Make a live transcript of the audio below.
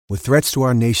With threats to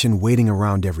our nation waiting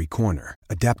around every corner,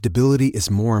 adaptability is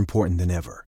more important than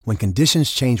ever. When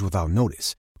conditions change without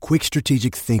notice, quick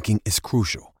strategic thinking is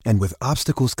crucial. And with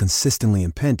obstacles consistently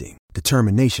impending,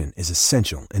 determination is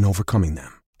essential in overcoming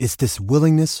them. It's this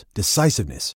willingness,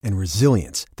 decisiveness, and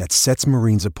resilience that sets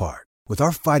Marines apart. With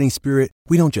our fighting spirit,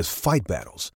 we don't just fight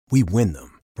battles, we win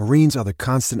them. Marines are the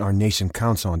constant our nation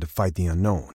counts on to fight the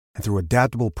unknown. And through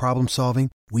adaptable problem solving,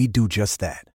 we do just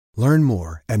that. Learn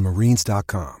more at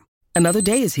marines.com. Another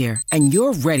day is here, and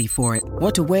you're ready for it.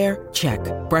 What to wear? Check.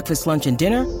 Breakfast, lunch, and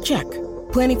dinner? Check.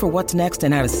 Planning for what's next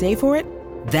and how to save for it?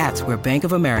 That's where Bank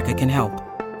of America can help.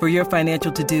 For your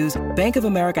financial to-dos, Bank of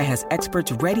America has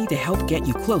experts ready to help get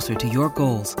you closer to your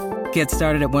goals. Get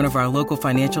started at one of our local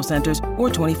financial centers or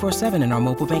 24/7 in our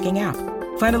mobile banking app.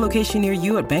 Find a location near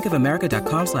you at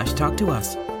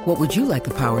bankofamerica.com/talktous. What would you like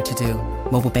the power to do?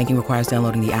 Mobile banking requires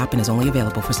downloading the app and is only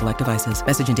available for select devices.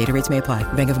 Message and data rates may apply.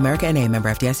 Bank of America N.A., member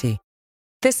FDIC.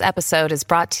 This episode is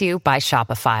brought to you by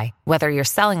Shopify. Whether you're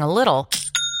selling a little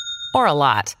or a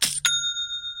lot,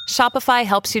 Shopify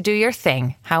helps you do your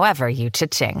thing, however you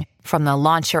cha-ching. From the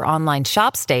launch your online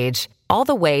shop stage, all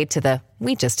the way to the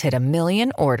we just hit 1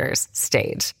 million orders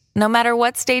stage. No matter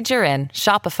what stage you're in,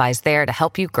 Shopify's there to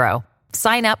help you grow.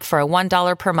 Sign up for a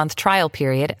 $1 per month trial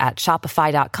period at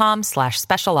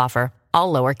shopify.com/special offer,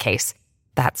 all lowercase.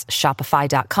 That's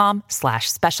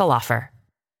shopify.com/special offer.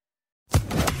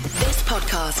 This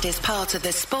podcast is part of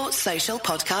the Sports Social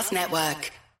Podcast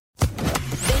Network.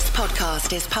 This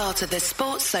podcast is part of the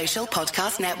Sports Social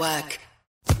Podcast Network.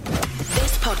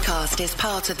 This podcast is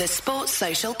part of the Sports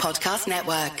Social Podcast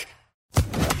Network.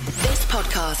 This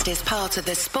podcast is part of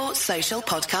the Sports Social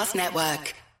Podcast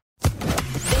Network.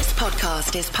 This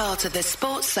podcast is part of the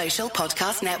Sports Social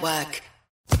Podcast Network.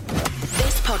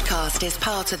 This podcast is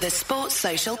part of the Sports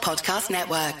Social Podcast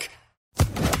Network.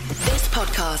 This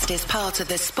podcast is part of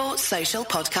the Sports Social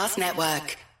Podcast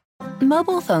Network.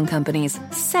 Mobile phone companies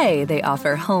say they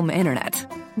offer home internet.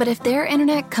 But if their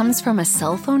internet comes from a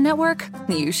cell phone network,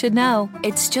 you should know.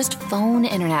 It's just phone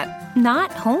internet,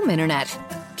 not home internet.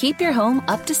 Keep your home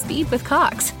up to speed with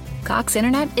Cox. Cox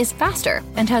internet is faster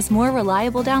and has more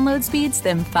reliable download speeds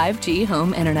than 5G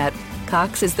home internet.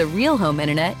 Cox is the real home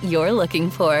internet you're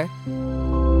looking for.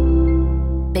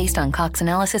 Based on Cox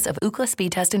analysis of Ookla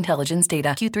speed test intelligence data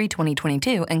Q3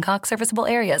 2022 and Cox serviceable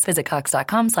areas, visit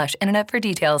cox.com/internet for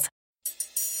details.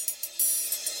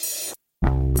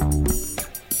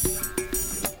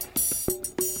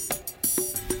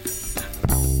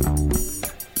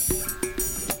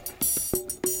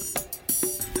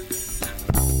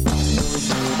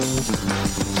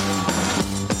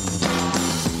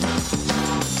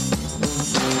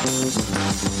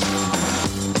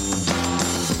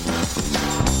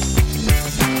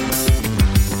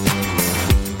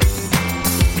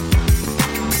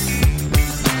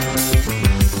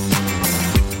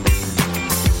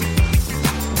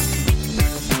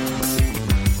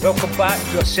 Welcome back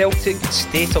to a Celtic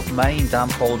State of Mind. I'm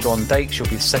Paul John Dykes. You'll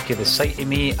be sick of the sight of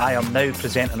me. I am now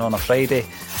presenting on a Friday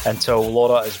until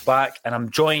Laura is back, and I'm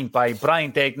joined by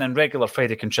Brian Degnan, regular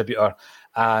Friday contributor,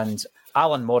 and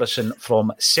Alan Morrison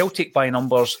from Celtic by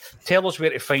Numbers. Tell us where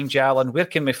to find you, Alan. Where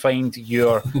can we find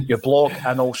your blog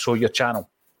and also your channel?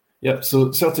 Yeah,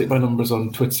 so Celtic by Numbers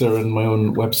on Twitter and my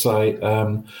own website.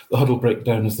 The Huddle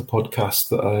Breakdown is the podcast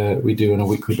that we do on a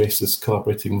weekly basis,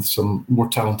 collaborating with some more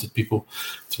talented people,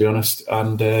 to be honest.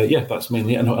 And that's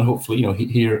mainly, and hopefully,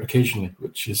 here occasionally,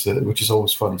 which is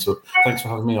always fun. So thanks for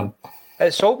having me on.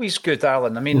 It's always good,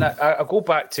 Alan. I mean, I go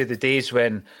back to the days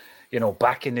when,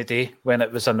 back in the day when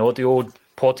it was an audio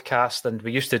podcast, and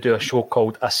we used to do a show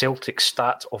called A Celtic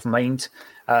State of Mind.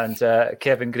 And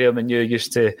Kevin Graham and you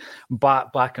used to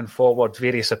bat back and forward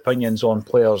various opinions on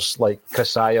players like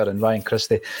Chris Ayer and Ryan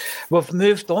Christie. We've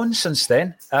moved on since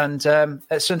then, and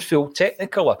it's in full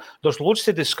technicolor. There's loads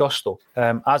to discuss, though,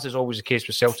 as is always the case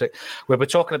with Celtic. We'll be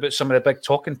talking about some of the big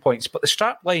talking points, but the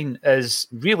strapline is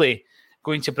really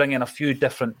going to bring in a few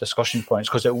different discussion points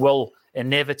because it will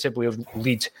inevitably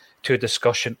lead to a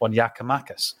discussion on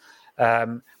Giakoumakis.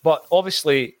 But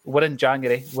obviously, we're in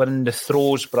January. We're in the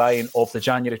throes, Brian, of the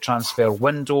January transfer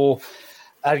window.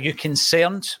 Are you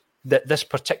concerned that this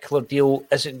particular deal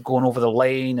isn't going over the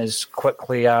line as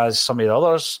quickly as some of the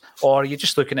others? Or are you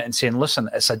just looking at it and saying, listen,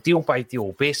 it's a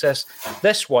deal-by-deal basis.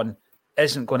 This one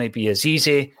isn't going to be as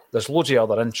easy. There's loads of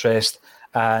other interest.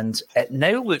 And it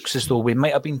now looks as though we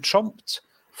might have been trumped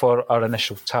for our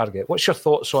initial target. What's your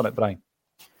thoughts on it, Brian?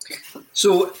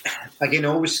 So, again, I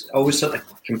always sort of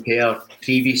compare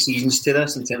previous seasons to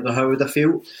this in terms of how would I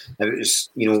feel. If it was,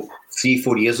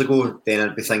 3-4 years ago, then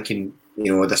I'd be thinking,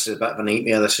 this is a bit of a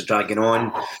nightmare, this is dragging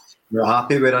on, not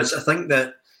happy. Whereas I think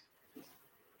that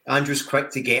Andrew's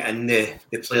quick to get in the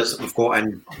players that we've got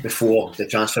in before the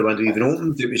transfer window even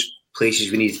opened. It was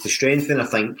places we needed to strengthen. I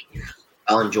think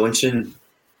Alan Johnson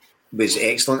was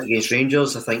excellent against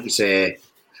Rangers. I think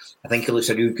he looks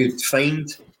a real good find.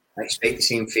 I expect the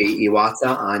same for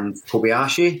Iwata and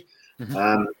Kobayashi.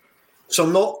 Mm-hmm. So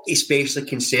I'm not especially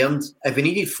concerned. If we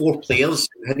needed 4 players,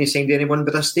 we hadn't signed anyone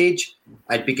by this stage,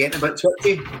 I'd be getting a bit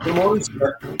twitchy, to be honest.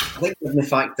 But I think given the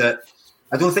fact that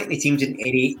I don't think the team's in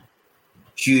any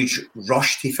huge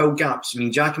rush to fill gaps. I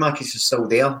mean, Giakoumakis is still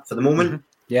there for the moment. Mm-hmm.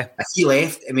 Yeah. If he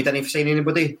left and we didn't sign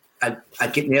anybody,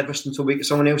 I'd get nervous until we get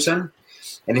someone else in.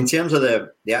 And in terms of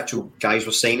the actual guys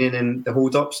we're signing and the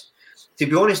hold-ups, to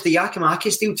be honest, the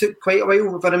Giakoumakis deal took quite a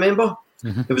while, if I remember.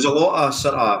 Mm-hmm. There was a lot of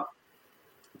sort of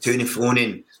to and fro,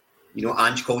 and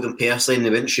Ange called him personally and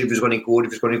they weren't sure if he was going to go or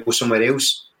if he was going to go somewhere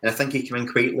else. And I think he came in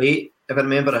quite late, if I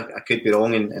remember. I could be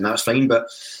wrong, and that's fine. But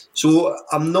so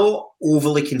I'm not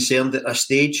overly concerned at this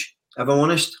stage, if I'm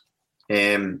honest.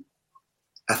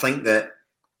 I think that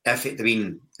if it had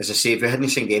been, as I say, if we hadn't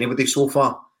signed anybody so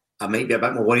far, I might be a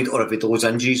bit more worried, or if we had those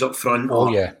injuries up front.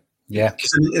 Yeah.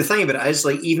 Because the thing about it is,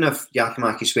 like, even if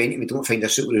Giakoumakis went and we don't find a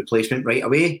suitable replacement right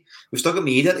away, we've still got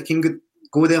Maeda that can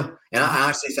go there. And I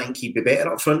actually think he'd be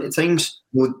better up front at times.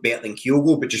 No better than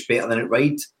Kyogo, but just better than it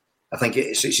wide. I think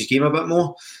it suits his game a bit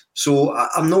more. So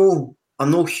I'm no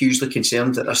hugely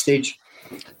concerned at this stage.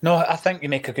 No, I think you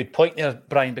make a good point there,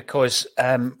 Brian, because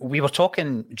we were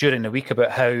talking during the week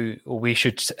about how we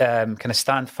should kind of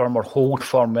stand firm or hold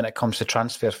firm when it comes to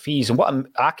transfer fees. And what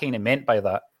I kind of meant by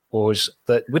that was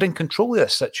that we're in control of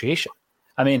this situation.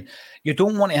 I mean, you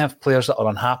don't want to have players that are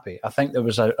unhappy. I think there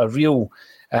was a real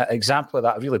example of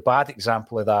that, a really bad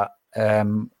example of that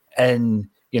in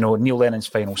Neil Lennon's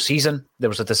final season. There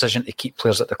was a decision to keep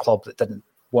players at the club that didn't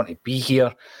want to be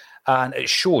here. And it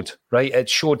showed, right? It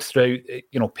showed throughout,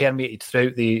 permeated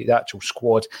throughout the actual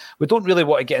squad. We don't really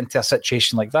want to get into a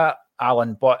situation like that,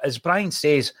 Alan. But as Brian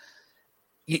says,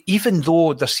 even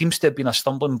though there seems to have been a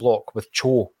stumbling block with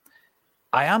Cho,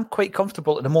 I am quite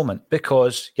comfortable at the moment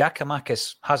because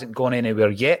Giakoumakis hasn't gone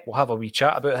anywhere yet. We'll have a wee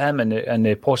chat about him and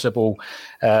the possible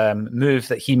move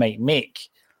that he might make.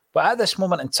 But at this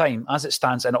moment in time, as it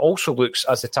stands, and it also looks,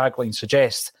 as the tagline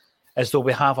suggests, as though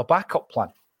we have a backup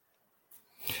plan.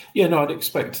 Yeah, no, I'd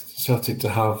expect Celtic to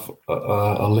have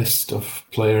a list of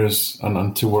players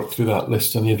and to work through that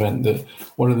list in the event that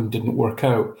one of them didn't work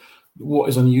out. What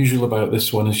is unusual about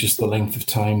this one is just the length of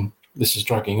time this is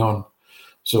dragging on.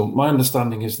 So my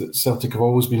understanding is that Celtic have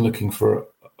always been looking for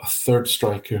a third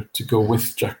striker to go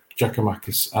with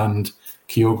Giakoumakis and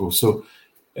Kyogo. So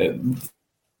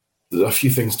a few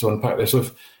things to unpack there. So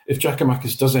if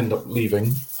Giakoumakis does end up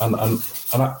leaving, and I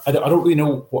don't really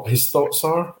know what his thoughts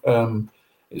are.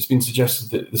 It's been suggested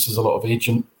that this is a lot of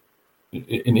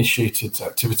agent-initiated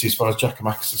activity as far as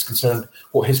Giakoumakis is concerned.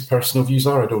 What his personal views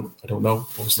are, I don't know,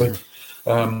 obviously.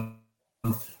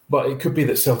 But it could be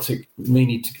that Celtic may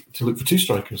need to look for 2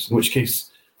 strikers, in which case,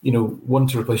 one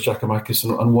to replace Giakoumakis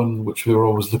and one which we were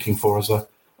always looking for as a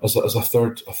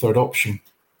third option.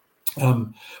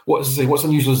 What's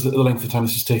unusual is the length of time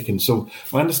this has taken. So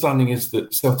my understanding is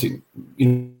that Celtic,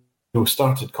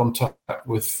 started contact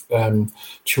with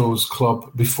Cho's club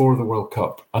before the World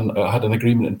Cup and had an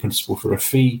agreement in principle for a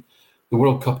fee. The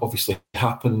World Cup obviously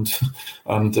happened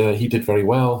and he did very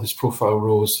well. His profile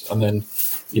rose. And then,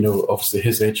 obviously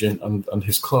his agent and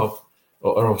his club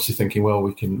are obviously thinking, well,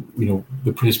 we can,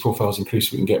 his profile's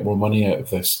increased, we can get more money out of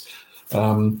this.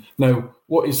 Now,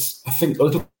 what is, I think, a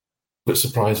little bit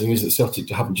surprising is that Celtic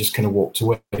haven't just kind of walked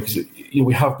away because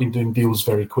we have been doing deals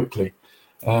very quickly.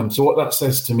 So what that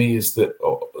says to me is that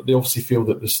they obviously feel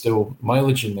that there's still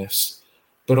mileage in this,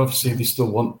 but obviously they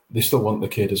still want the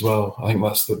kid as well. I think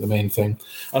that's the main thing,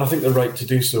 and I think they're right to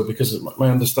do so because my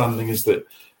understanding is that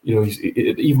he's,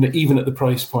 even at the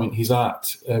price point he's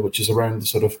at, which is around the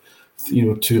sort of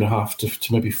 2.5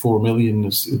 to maybe 4 million,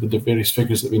 is the various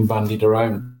figures that have been bandied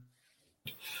around.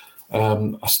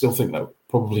 I still think that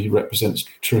probably represents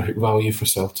terrific value for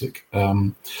Celtic.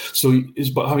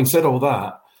 But having said all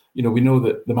that, we know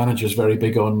that the manager is very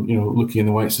big on, looking in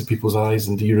the whites of people's eyes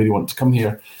and do you really want to come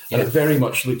here? Yeah. And it very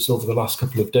much looks over the last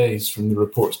couple of days from the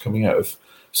reports coming out of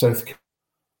South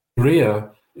Korea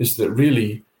is that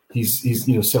really he's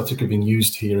Celtic have been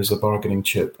used here as a bargaining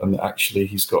chip and that actually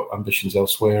he's got ambitions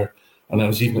elsewhere. And there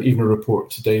was even a report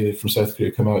today from South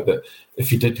Korea come out that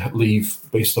if he did leave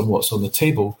based on what's on the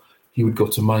table, he would go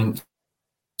to Mainz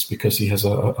because he has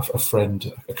a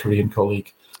friend, a Korean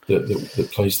colleague, that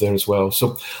plays there as well.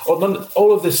 So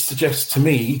all of this suggests to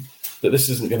me that this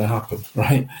isn't going to happen,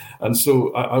 right? And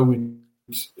so I would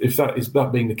if that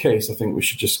being the case, I think we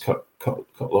should just cut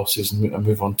losses and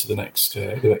move on to the next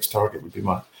target. Would be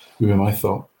my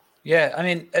thought. Yeah, I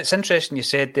mean, it's interesting you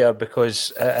said there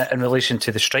because in relation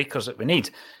to the strikers that we need,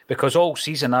 because all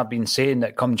season I've been saying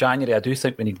that come January I do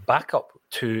think we need backup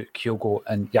to Kyogo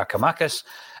and Giakoumakis,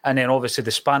 and then obviously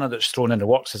the spanner that's thrown in the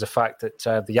works is the fact that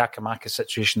the Giakoumakis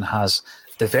situation has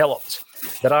developed.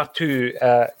 There are two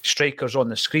strikers on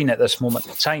the screen at this moment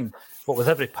in time, but with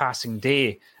every passing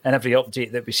day and every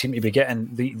update that we seem to be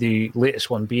getting, the latest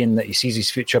one being that he sees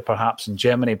his future perhaps in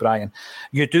Germany, Brian,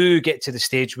 you do get to the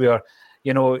stage where,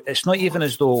 you know, it's not even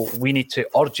as though we need to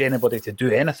urge anybody to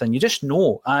do anything. You just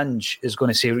know Ange is going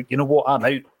to say, you know what, I'm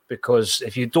out, because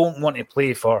if you don't want to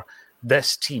play for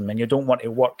this team and you don't want to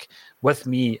work with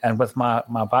me and with my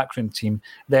backroom team,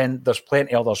 then there's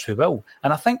plenty others who will.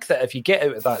 And I think that if you get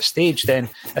out at that stage, then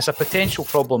it's a potential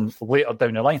problem later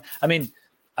down the line. I mean,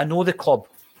 I know the club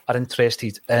are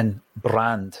interested in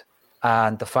brand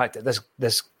and the fact that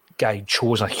this guy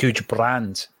chose a huge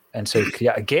brand in South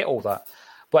Korea. I get all that.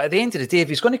 But at the end of the day, if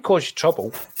he's going to cause you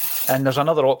trouble and there's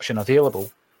another option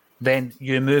available, then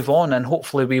you move on, and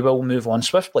hopefully we will move on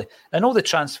swiftly. And all the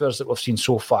transfers that we've seen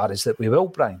so far is that we will,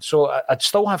 Brian. So I'd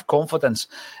still have confidence.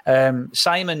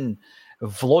 Szymon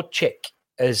Wlodarczyk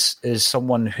is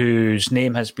someone whose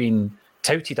name has been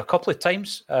touted a couple of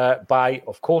times by,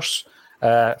 of course,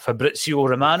 Fabrizio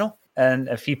Romano. And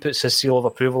if he puts his seal of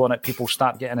approval on it, people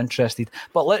start getting interested.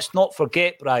 But let's not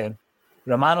forget, Brian,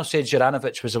 Romano said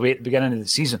Juranovic was away at the beginning of the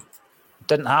season. It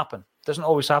didn't happen. It doesn't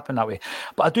always happen that way.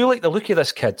 But I do like the look of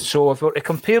this kid. So if we were to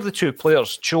compare the two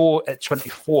players, Cho at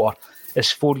 24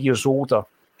 is 4 years older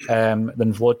than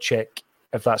Wlodarczyk,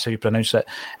 if that's how you pronounce it.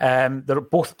 They're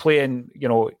both playing, you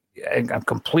know, in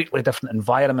completely different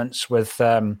environments, with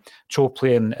Cho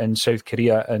playing in South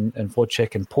Korea and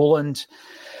Wlodarczyk in Poland.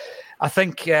 I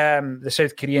think the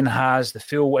South Korean has the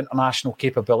full international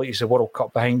capabilities of the World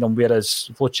Cup behind him, whereas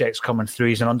Wlodarczyk's coming through.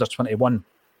 He's an under-21.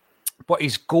 But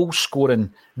his goal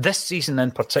scoring this season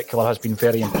in particular has been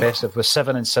very impressive, with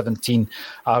 7 and 17,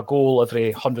 a goal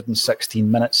every 116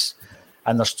 minutes.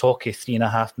 And there's talk of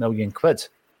 £3.5 million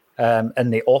in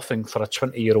the offing for a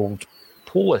 20-year-old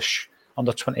Polish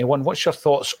under-21. What's your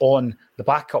thoughts on the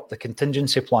backup, the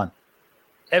contingency plan,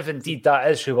 if indeed that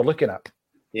is who we're looking at?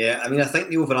 Yeah, I mean, I think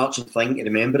the overarching thing to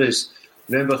remember is,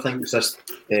 I think it was this,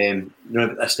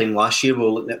 remember this time last year we were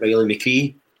looking at Riley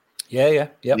McCree. Yeah.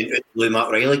 Lou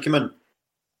Mark Riley came in.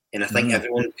 And I think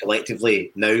everyone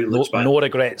collectively now looks back. No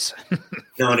regrets.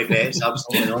 No regrets,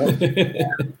 absolutely not.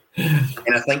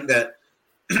 And I think that,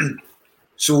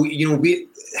 so, you know, the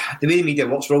way the media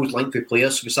works, we're always linked with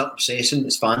players. So we start obsessing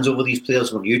as fans over these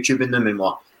players. We're YouTubing them and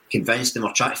we're convinced, and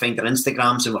we're trying to find their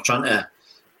Instagrams, and we're trying to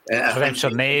pronounce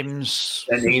their names.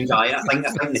 I think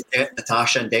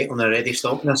Natasha and Declan are already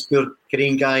stalking this poor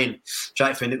Korean guy and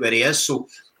trying to find out where he is. So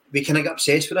we kind of get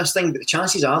obsessed with this thing, but the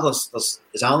chances are there's,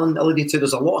 as Alan alluded to,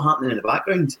 there's a lot happening in the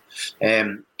background.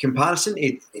 Comparison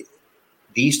to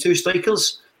these two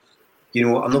strikers, you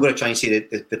know, I'm not going to try and say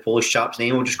the Polish chap's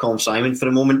name. I'll just call him Simon for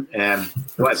a moment.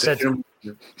 Sid.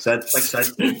 I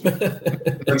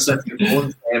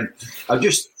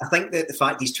think that the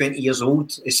fact he's 20 years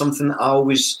old is something that I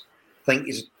always think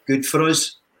is good for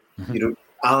us. Mm-hmm. You know,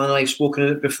 Alan and I have spoken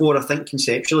about it before. I think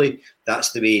conceptually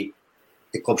that's the way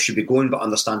the club should be going, but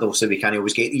understand also we can't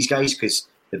always get these guys because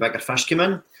the bigger fish come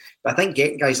in. But I think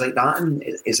getting guys like that in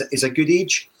is a good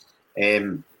age.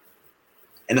 And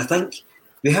I think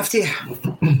we have to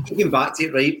get back to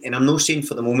it, right? And I'm not saying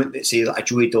for the moment that say that a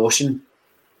Joey Dawson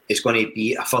is going to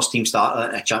be a first team starter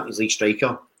and a Champions League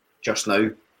striker just now.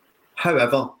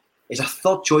 However, as a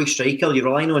third choice striker, you're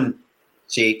relying on,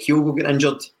 say, Kyogo getting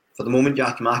injured. For the moment,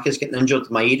 Giakoumakis getting injured,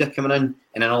 Maeda coming in,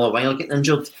 and another while getting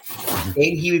injured.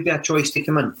 Then he would be a choice to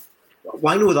come in.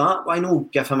 Why know that? Why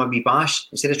not give him a wee bash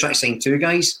instead of trying to sign two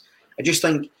guys? I just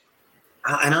think,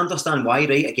 and I understand why,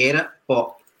 right? I get it,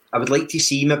 but I would like to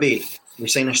see maybe we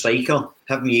sign a striker,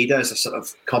 have Maeda as a sort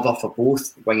of cover for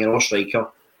both winger or striker,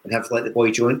 and have like the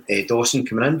boy Dawson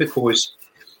coming in, because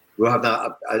we'll have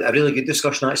that a really good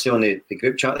discussion actually on the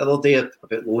group chat the other day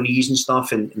about loanees and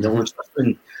stuff and the loan stuff.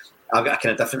 And I've got a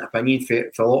kind of different opinion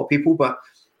for a lot of people, but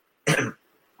I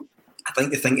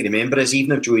think the thing to remember is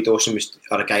even if Joey Dawson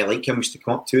or a guy like him was to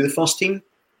come up to the first team,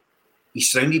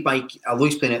 he's surrounded by, although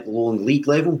he's playing at the low league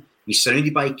level, he's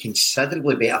surrounded by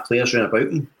considerably better players around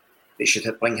about him that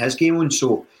should bring his game on.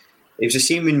 So it was the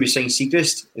same when we signed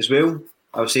Segrist as well.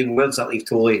 I was saying, well, where does that leave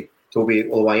Toby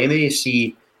Oluwayemi? Is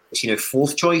he now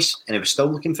fourth choice and he was still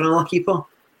looking for another keeper?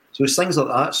 So it's things like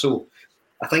that. So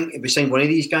I think if we sign one of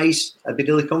these guys, I'd be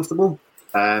really comfortable.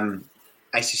 I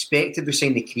suspect if we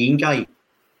sign the Korean guy,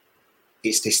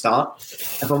 it's to start,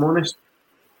 if I'm honest.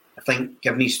 I think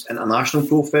given his international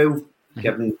profile,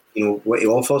 given what he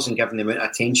offers and given the amount of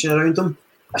attention around him,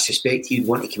 I suspect he'd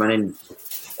want to come in and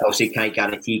obviously can't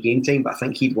guarantee game time, but I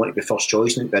think he'd want to be first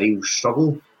choice and where he'll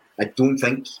struggle. I don't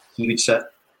think he would sit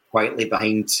quietly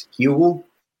behind Kyogo.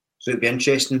 So it'd be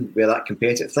interesting where that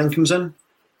competitive thing comes in.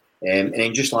 And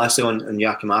then just lastly on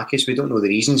Giakoumakis, we don't know the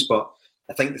reasons, but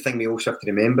I think the thing we also have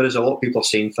to remember is a lot of people are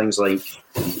saying things like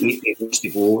he wants to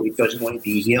go, he doesn't want to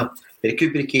be here. But it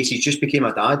could be the case he's just became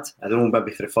a dad, I don't know,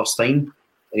 maybe for the first time,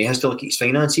 and he has to look at his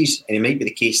finances. And it might be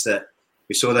the case that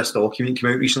we saw this document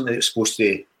come out recently that was supposed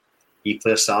to be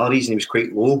players' salaries and he was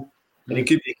quite low. And it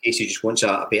could be the case he just wants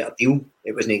a better deal.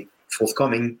 It wasn't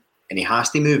forthcoming and he has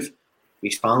to move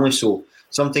with his family. So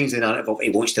sometimes the narrative of he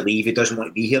wants to leave, he doesn't want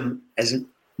to be here isn't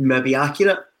maybe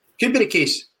accurate. Could be the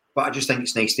case, but I just think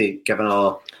it's nice to give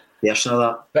another version of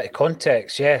that. Bit of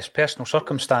context, yes. Personal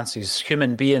circumstances,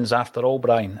 human beings after all,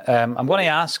 Brian. I'm going to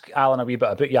ask Alan a wee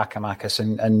bit about Giakoumakis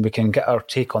and we can get our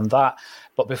take on that.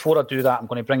 But before I do that, I'm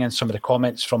going to bring in some of the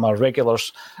comments from our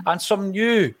regulars and some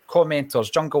new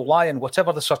commenters. Jungle Lion,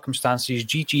 whatever the circumstances,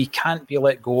 GG can't be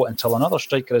let go until another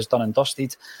striker is done and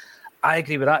dusted. I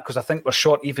agree with that because I think we're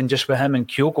short even just with him and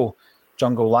Kyogo.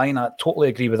 Jungle Lion, I totally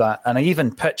agree with that. And I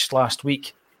even pitched last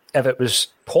week if it was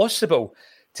possible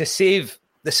to save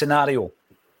the scenario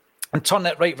and turn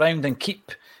it right round and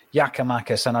keep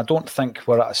Giakoumakis, and I don't think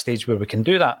we're at a stage where we can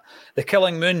do that. The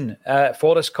Killing Moon,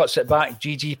 Forrest cuts it back,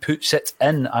 GG puts it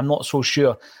in. I'm not so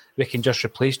sure we can just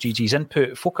replace GG's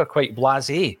input. Folk are quite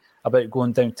blasé about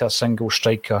going down to a single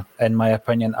striker, in my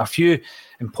opinion. A few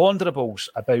imponderables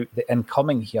about the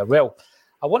incoming here. Well,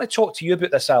 I want to talk to you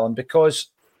about this, Alan, because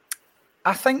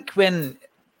I think when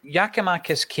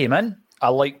Giakoumakis came in, I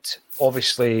liked,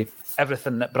 obviously,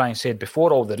 everything that Brian said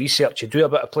before, all the research you do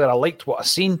about a player. I liked what I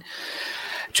seen.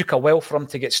 It took a while for him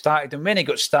to get started. And when he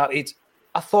got started,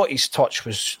 I thought his touch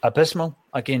was abysmal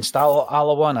against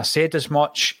Alloa, and I said as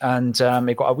much. And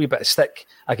he got a wee bit of stick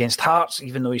against Hearts,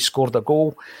 even though he scored a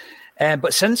goal.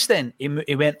 But since then,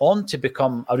 he went on to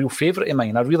become a real favourite of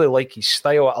mine. I really like his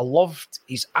style. I loved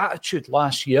his attitude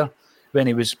last year when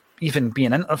he was even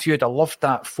being interviewed. I loved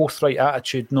that forthright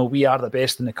attitude. No, we are the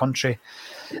best in the country.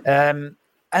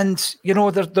 And, you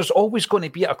know, there's always going to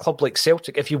be at a club like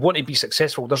Celtic, if you want to be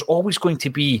successful, there's always going to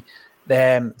be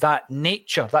that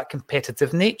nature, that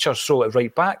competitive nature. So at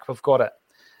right back, we've got it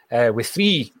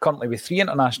currently with three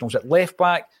internationals. At left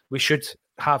back, we should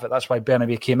have it. That's why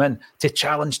Bernabei came in, to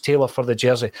challenge Taylor for the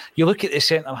jersey. You look at the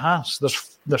centre-halves,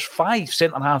 there's 5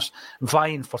 centre-halves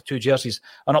vying for 2 jerseys.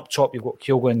 And up top, you've got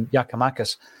Kyogo and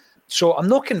Giakoumakis. So I'm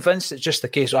not convinced it's just the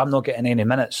case, I'm not getting any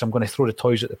minutes, so I'm going to throw the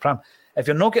toys at the pram. If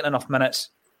you're not getting enough minutes,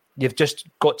 you've just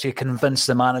got to convince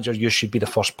the manager you should be the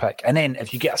first pick. And then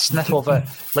if you get a sniff of it,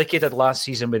 like you did last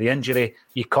season with the injury,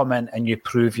 you come in and you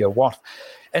prove your worth.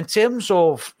 In terms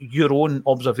of your own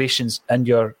observations and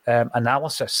your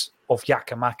analysis of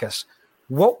Giakoumakis,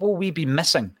 what will we be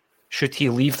missing should he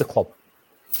leave the club?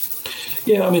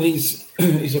 Yeah, I mean, he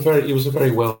was a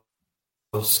very well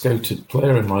scouted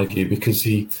player in my view, because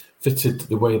he fitted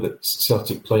the way that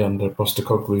Celtic play under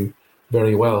Postecoglou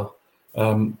very well.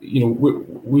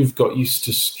 We've got used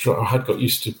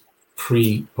to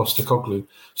pre-Postecoglou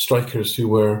strikers who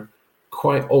were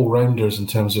quite all-rounders in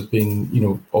terms of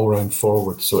being, all-round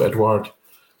forward. So Edouard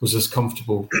was as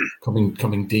comfortable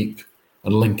coming deep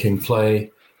and linking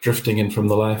play, drifting in from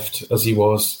the left as he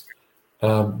was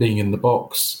being in the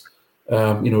box.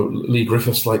 Lee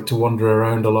Griffiths liked to wander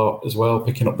around a lot as well,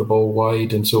 picking up the ball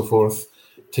wide and so forth,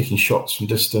 taking shots from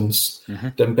distance. Mm-hmm.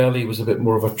 Dembele was a bit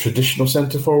more of a traditional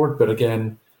centre forward, but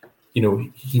again,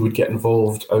 he would get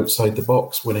involved outside the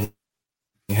box, winning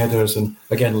headers and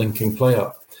again linking play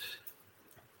up.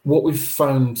 What we've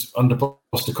found under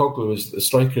Postecoglou is that the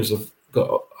strikers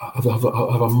have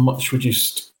a much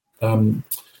reduced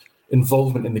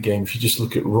involvement in the game. If you just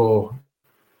look at raw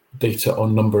data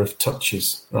on number of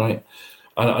touches, right?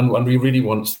 And we really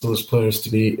want those players to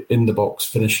be in the box,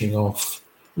 finishing off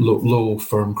low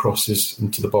firm crosses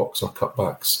into the box or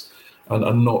cutbacks, and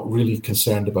I'm not really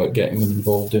concerned about getting them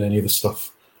involved in any of the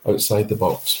stuff outside the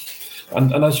box.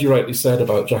 And as you rightly said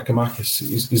about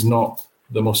Giakoumakis, he's not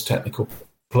the most technical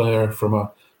player from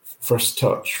a first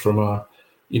touch, from a,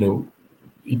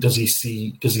 does he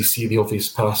see the obvious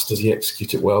pass? Does he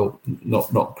execute it well?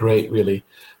 Not great, really.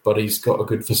 But he's got a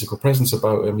good physical presence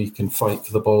about him. He can fight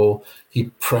for the ball. He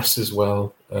presses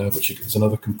well, which is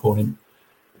another component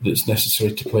that's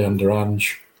necessary to play under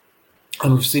Ange.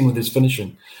 And we've seen with his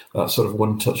finishing, that sort of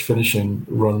one-touch finishing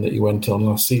run that he went on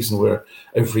last season, where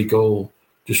every goal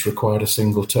just required a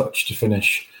single touch to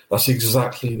finish. That's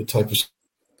exactly the type of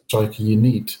striker you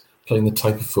need playing the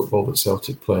type of football that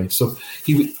Celtic play. So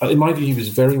in my view, he was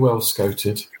very well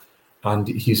scouted, and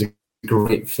he's a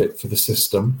great fit for the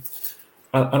system.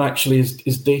 And actually,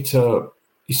 his data,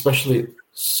 especially at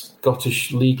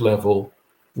Scottish League level,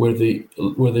 where the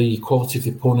quality of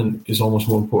the opponent is almost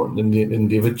more important than the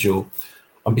individual,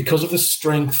 and because of the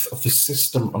strength of the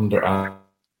system under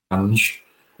Ange,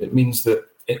 it means that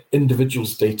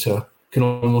individuals' data can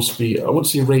almost be, I won't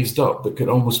say raised up, but can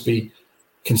almost be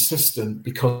consistent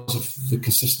because of the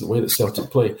consistent way that Celtic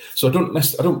play. So I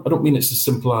don't mean it's as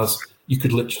simple as you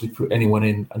could literally put anyone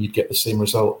in and you'd get the same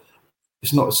result.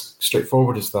 It's not as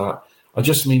straightforward as that. I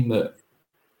just mean that,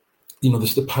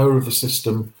 the power of the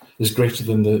system is greater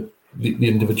than the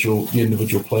individual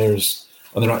players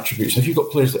and their attributes. And if you've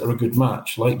got players that are a good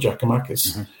match, like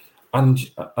Giakoumakis, and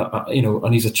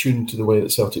he's attuned to the way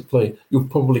that Celtic play, you'll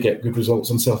probably get good results,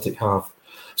 and Celtic have.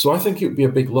 So I think it would be a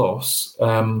big loss.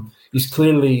 He's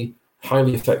clearly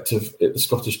highly effective at the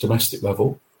Scottish domestic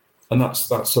level, and that's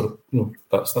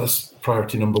that's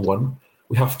priority number one.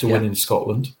 We have to win in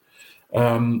Scotland.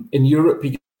 In Europe,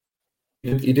 he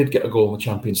did get a goal in the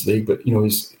Champions League, but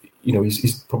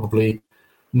he's probably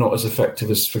not as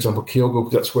effective as, for example, Kyogo.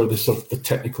 That's where the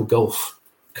technical gulf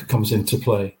comes into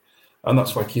play, and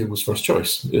that's why Kyogo was first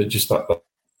choice. Just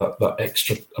that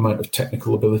extra amount of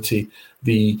technical ability,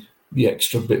 the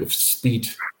extra bit of speed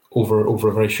over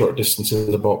a very short distance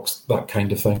in the box, that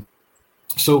kind of thing.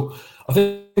 So I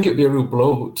think it'd be a real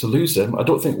blow to lose him. I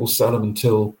don't think we'll sell him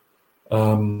until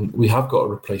we have got a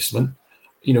replacement.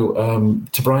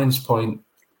 To Brian's point,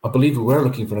 I believe we were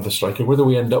looking for another striker. Whether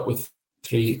we end up with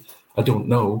 3, I don't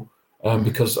know,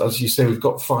 because as you say, we've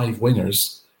got 5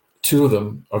 wingers. 2 of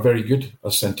them are very good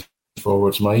as centre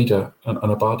forwards. Maeda and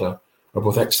Abada are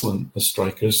both excellent as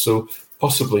strikers. So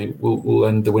possibly we'll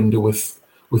end the window with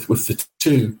the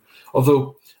 2.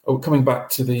 Although coming back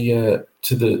to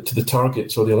the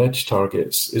targets or the alleged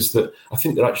targets, is that I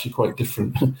think they're actually quite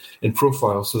different in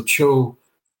profile. So Cho,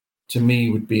 to me,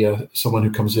 would be someone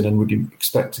who comes in and would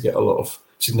expect to get a lot of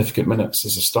significant minutes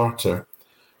as a starter.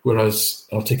 Whereas,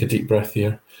 I'll take a deep breath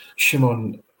here,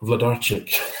 Szymon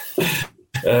Wlodarczyk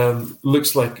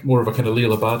looks like more of a kind of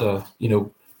Lil Abada,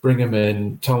 bring him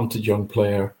in, talented young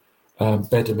player,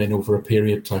 bed him in over a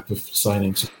period type of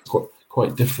signing. So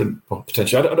quite different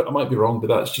potential. I might be wrong, but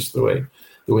that's just the way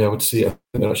I would see it. I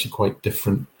think they're actually quite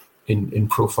different in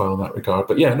profile in that regard.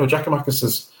 But yeah, no,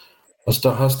 Giakoumakis has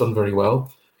done very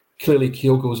well. Clearly,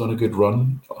 Kyogo's on a good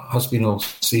run, has been all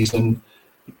season.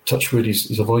 Touch wood,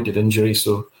 he's avoided injury,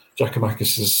 so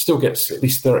Giakoumakis still gets at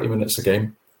least 30 minutes a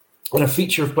game. And a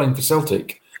feature of playing for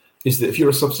Celtic is that if you're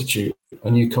a substitute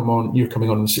and you're coming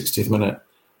on in the 60th minute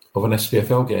of an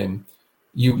SPFL game,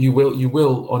 you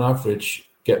will on average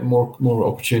get more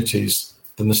opportunities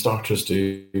than the starters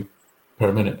do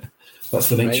per minute. That's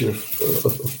the nature of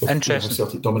how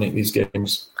Celtic dominate these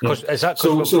games. Is that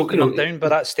because we're broken them down by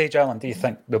that stage, Alan? Do you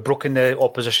think we've broken the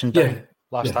opposition down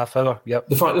last half hour? Yep.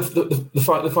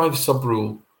 The 5 sub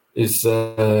rule is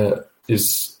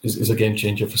a game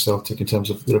changer for Celtic in terms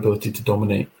of their ability to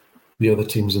dominate the other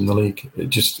teams in the league.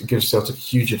 It gives Celtic a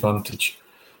huge advantage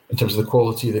in terms of the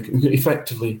quality. They can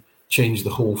effectively change the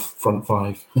whole front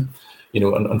 5,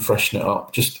 and freshen it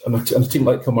up. And a team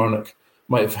like Kilmarnock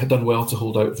might have done well to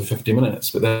hold out for 50 minutes,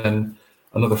 but then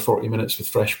another 40 minutes with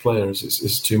fresh players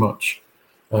is too much.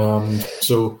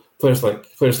 So players like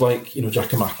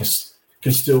Giakoumakis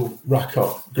can still rack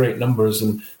up great numbers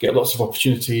and get lots of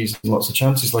opportunities and lots of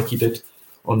chances, like he did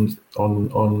on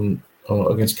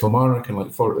against Kilmarnock and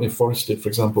like Forest did, for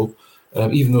example.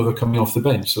 Even though they're coming off the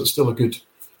bench, so it's still a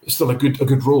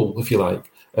good role, if you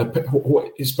like.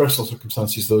 What his personal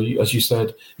circumstances, though, as you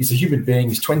said, he's a human being.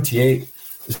 He's 28.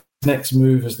 His next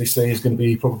move, as they say, is going to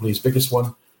be probably his biggest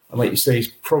one. And like you say, he's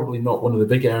probably not one of the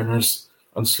big earners.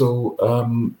 And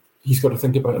so he's got to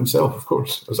think about himself, of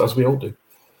course, as we all do.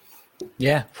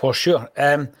 Yeah, for sure.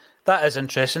 That is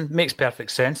interesting. Makes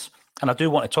perfect sense. And I do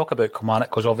want to talk about Kilmarnock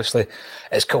because obviously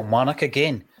it's Kilmarnock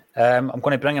again. I'm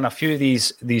going to bring in a few of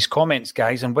these comments,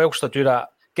 guys. And whilst I do that,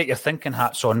 get your thinking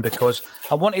hats on, because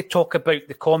I want to talk about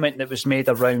the comment that was made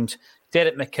around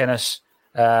Derek McInnes,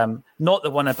 not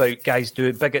the one about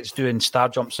bigots doing star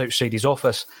jumps outside his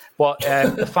office, but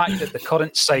the fact that the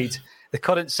current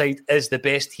side is the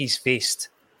best he's faced.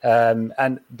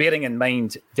 And bearing in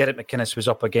mind, Derek McInnes was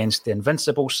up against the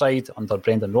Invincible side under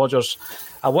Brendan Rodgers.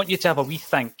 I want you to have a wee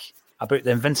think about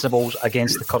the Invincibles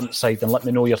against the current side and let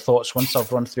me know your thoughts once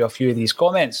I've run through a few of these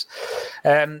comments.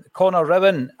 Connor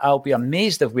Rowan, I'll be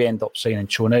amazed if we end up signing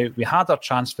Cho now. We had our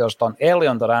transfers done early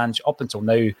under Ange up until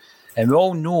now, and we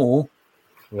all know,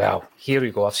 well, here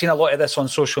we go. I've seen a lot of this on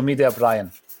social media,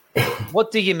 Brian.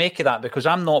 what do you make of that? Because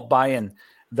I'm not buying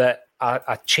that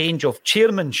a change of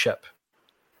chairmanship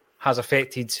has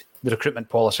affected the recruitment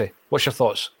policy. What's your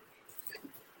thoughts?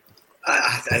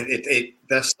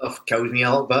 This stuff kills me a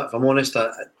little bit, if I'm honest.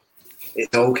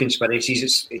 It's all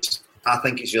conspiracies. I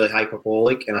think it's really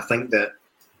hyperbolic, and I think that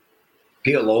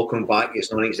Peter Law coming back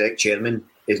as non-exec chairman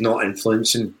is not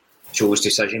influencing Cho's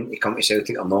decision to come to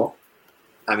Celtic or not.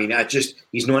 I mean,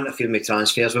 he's not interfering with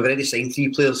transfers. We've already signed 3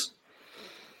 players.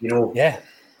 Yeah.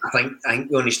 I think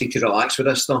we only need to relax with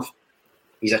this stuff.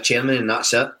 He's a chairman and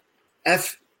that's it.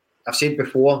 If, I've said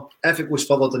before, if it goes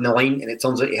further down the line and it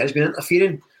turns out he has been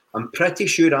interfering, I'm pretty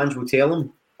sure Ange will tell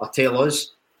him or tell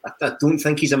us. I don't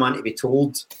think he's a man to be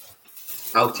told,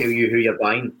 I'll tell you who you're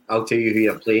buying, I'll tell you who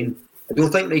you're playing. I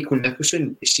don't think Michael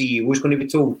Nicholson, the CEO, is going to be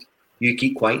told, you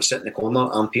keep quiet, sit in the corner,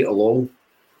 I'm Peter Law.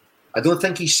 I don't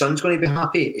think his son's going to be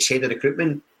happy as head of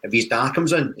recruitment if his dad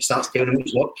comes in and starts telling him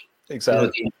his work.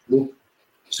 Exactly.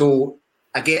 So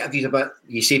I get if he's a bit,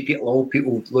 you say Peter Law,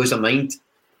 people lose their mind.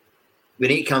 We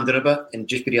need to calm down a bit and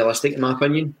just be realistic, in my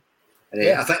opinion.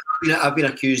 I think I've been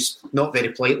accused, not very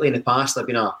politely in the past, I've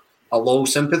been a Law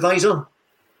sympathiser,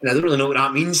 and I don't really know what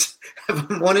that means, if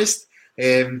I'm honest.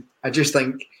 I just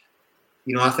think,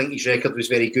 I think his record was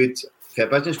very good from a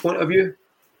business point of view,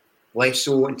 less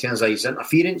so in terms of his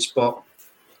interference, but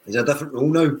he's a different role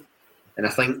now. And I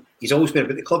think he's always been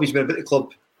about the club. He's been about the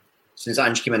club since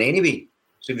Ange came in anyway.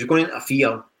 So if he's going to interfere,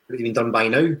 it would have been done by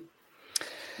now.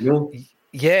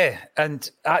 Yeah, and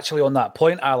actually on that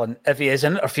point, Alan, if he is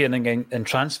interfering in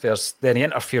transfers, then he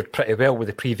interfered pretty well with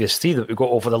the previous 3 that we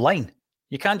got over the line.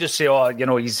 You can't just say,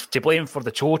 he's to blame for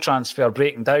the Cho transfer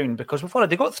breaking down, because we've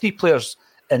already got 3 players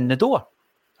in the door.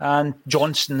 And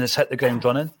Johnson has hit the ground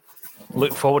running.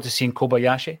 Look forward to seeing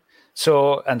Kobayashi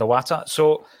and Iwata.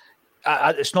 So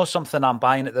it's not something I'm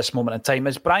buying at this moment in time.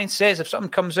 As Brian says, if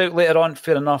something comes out later on,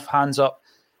 fair enough, hands up.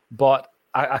 But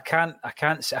I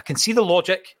can see the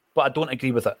logic, but I don't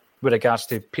agree with it with regards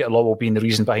to Peter Law being the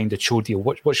reason behind the Cho deal.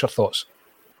 What's your thoughts?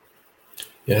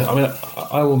 Yeah, I mean,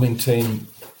 I will maintain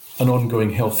an ongoing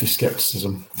healthy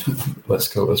scepticism. Let's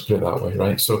put it that way,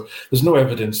 right? So there's no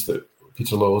evidence that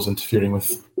Peter Law is interfering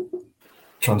with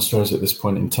transfers at this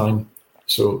point in time.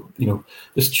 So,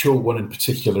 this Cho one in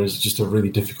particular is just a really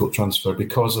difficult transfer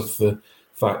because of the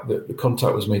fact that the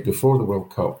contact was made before the World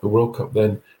Cup. The World Cup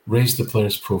then raised the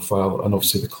player's profile, and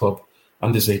obviously the club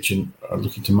and his agent are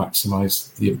looking to maximise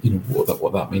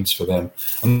what that means for them,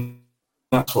 and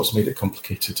that's what's made it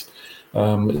complicated.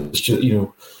 It's just,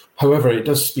 however, it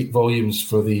does speak volumes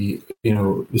for the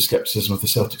scepticism of the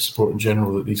Celtic support in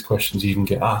general that these questions even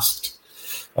get asked.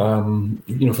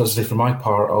 As I say, for my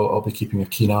part, I'll be keeping a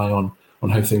keen eye on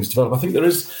how things develop. I think there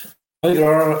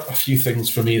are a few things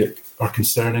for me that are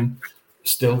concerning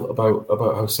still about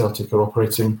how Celtic are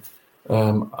operating.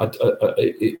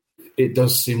 It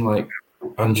does seem like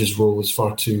Ange's role is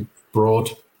far too broad,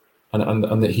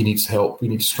 and that he needs help. We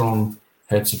need strong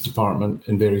heads of department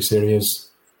in various areas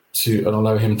and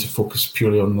allow him to focus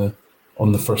purely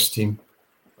on the first team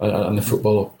and the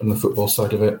football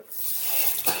side of it.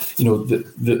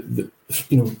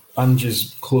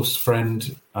 Ange's close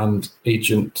friend and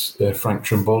agent Frank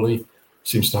Trimboli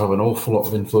seems to have an awful lot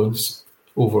of influence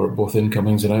over both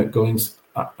incomings and outgoings,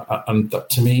 and that,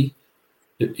 to me,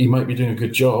 he might be doing a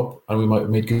good job, and we might have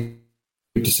made good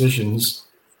decisions,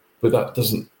 but that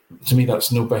doesn't. To me,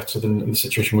 that's no better than in the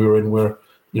situation we were in, where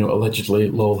allegedly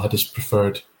Lowell had his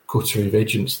preferred coterie of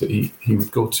agents that he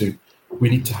would go to. We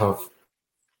need to have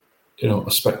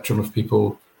a spectrum of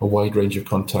people, a wide range of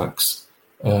contacts.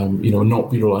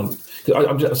 Not be reliant.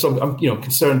 I'm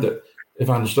concerned that if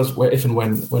Ange does, if and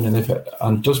when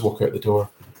Ange does walk out the door,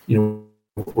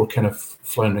 we're kind of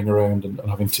floundering around and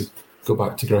having to go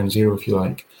back to ground zero, if you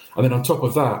like. And then on top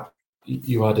of that,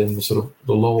 you add in the sort of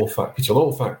the Peter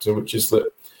Lowell factor, which is that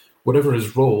whatever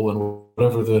his role and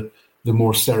whatever the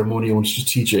more ceremonial and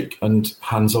strategic and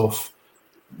hands-off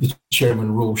the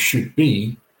chairman role should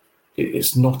be,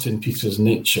 it's not in Peter's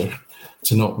nature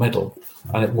to not meddle.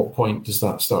 And at what point does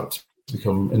that start to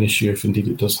become an issue, if indeed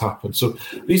it does happen? So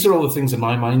these are all the things in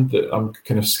my mind that I'm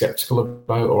kind of sceptical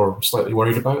about or slightly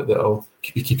worried about that I'll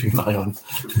be keeping an eye on,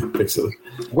 basically.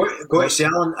 Got to say,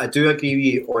 Alan, I do agree with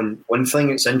you on one thing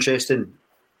that's interesting.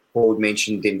 Paul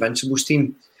mentioned the Invincibles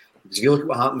team. Because if you look at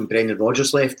what happened when Brendan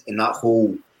Rodgers left, and that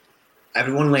whole,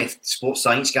 everyone left, sports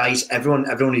science guys, everyone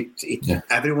left,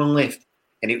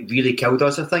 and it really killed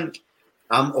us, I think.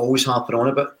 I'm always harping on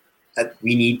about it.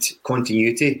 We need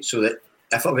continuity so that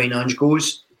if or when Ange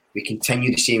goes, we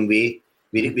continue the same way.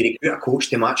 We recruit a coach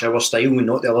to match our style and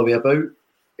not the other way about.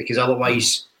 Because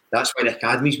otherwise, that's why the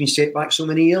academy's been set back so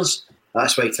many years.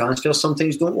 That's why transfers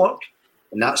sometimes don't work.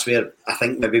 And that's where I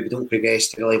think maybe we don't progress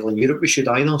to the level in Europe we should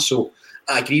either. So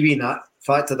I agree with that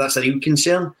fact that that's a real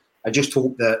concern. I just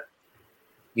hope that,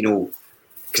 because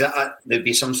there'd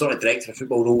be some sort of director of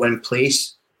football role in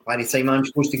place by the time I'm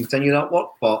supposed to continue that work.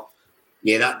 But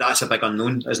yeah, that's a big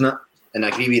unknown, isn't it? And I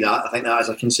agree with that. I think that is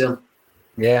a concern.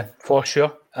 Yeah, for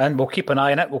sure. And we'll keep an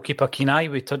eye on it. We'll keep a keen eye.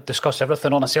 We discuss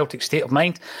everything on a Celtic state of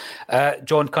mind.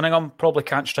 John Cunningham probably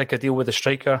can't strike a deal with the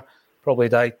striker. Probably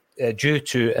died due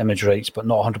to image rights, but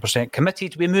not 100%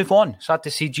 committed. We move on. Sad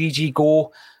to see GG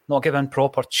go, not given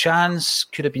proper chance.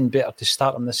 Could have been better to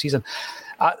start him this season.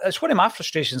 It's one of my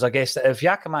frustrations, I guess, that if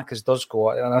Giakoumakis does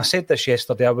go, and I said this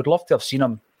yesterday, I would love to have seen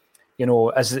him,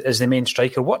 as the main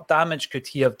striker. What damage could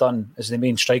he have done as the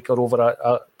main striker over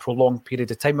a prolonged period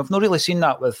of time? I've not really seen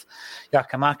that with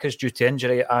Giakoumakis due to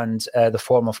injury and the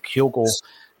form of Kyogo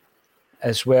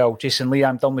as well. Jason Lee,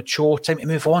 I'm done with Cho. Time to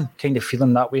move on. Kind of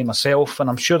feeling that way myself, and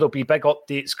I'm sure there'll be big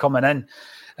updates coming in.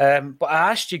 But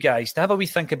I asked you guys to have a wee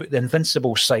think about the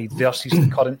invincible side versus the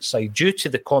current side due to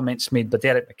the comments made by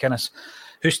Derek McInnes,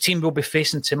 whose team will be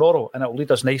facing tomorrow, and it'll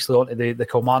lead us nicely onto the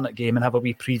Kilmarnock game and have a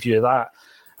wee preview of that.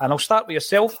 And I'll start with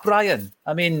yourself, Brian.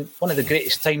 I mean, one of the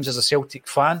greatest times as a Celtic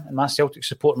fan in my Celtic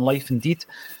supporting life indeed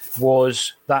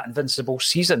was that invincible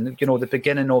season, the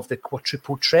beginning of the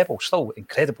quadruple treble. Still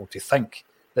incredible to think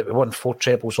that we won 4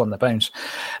 trebles on the bounce.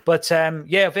 But a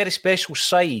very special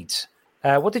side.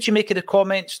 What did you make of the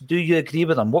comments? Do you agree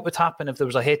with them? What would happen if there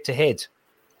was a head-to-head?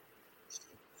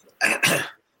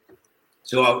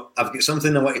 So I've got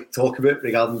something I want to talk about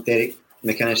regarding Derek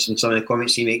McInnes and some of the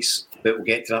comments he makes, but we'll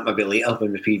get to that maybe later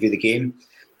when we preview the game.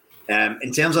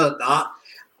 In terms of that,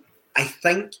 I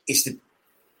think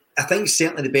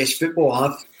certainly the best football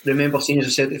I remember seeing as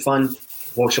a Celtic fan,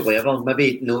 possibly ever.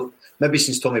 Maybe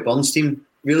since Tommy Burns' team,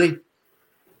 really.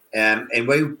 And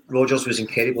while Rodgers was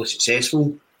incredibly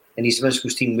successful in his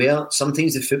Invincibles team,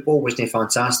 sometimes the football wasn't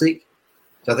fantastic.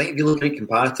 So I think if you look at it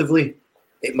comparatively,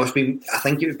 it would be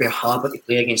harder to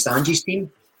play against Angie's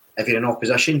team if you're in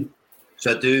opposition.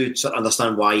 So I do sort of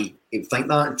understand why he would think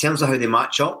that. In terms of how they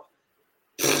match up,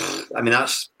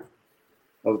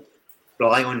 I'll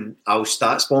rely on Al's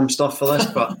stats bomb stuff for this,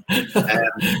 but I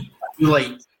feel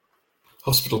like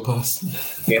hospital pass.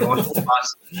 Yeah, hospital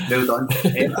pass. Well done. I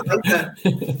think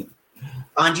that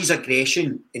Angie's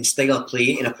aggression and style of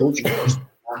play and approach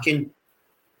attacking,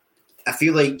 I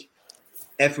feel like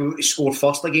if we were to score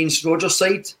first against Rodgers'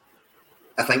 side,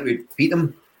 I think we'd beat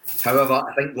them. However,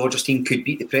 I think Rodgers' team could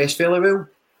beat the press fairly well.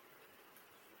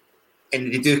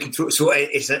 And they do control. So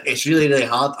it's really, really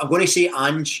hard. I'm going to say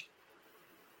Ange,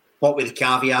 but with the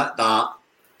caveat that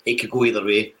it could go either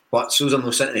way. But so I'm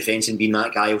not sitting on the fence and being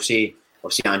that guy, I'll say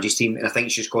Ange's team. And I think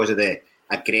it's just because of the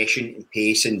aggression and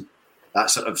pace and that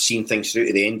sort of seeing things through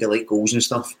to the end, the late goals and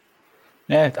stuff.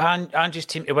 Yeah, Ange's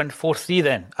team to win 4-3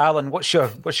 then. Alan, what's your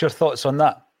thoughts on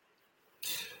that?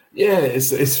 Yeah,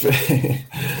 it's very,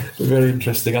 very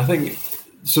interesting. I think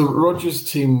so. Rodgers'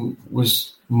 team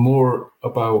was more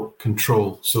about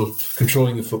control, so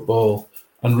controlling the football,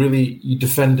 and really you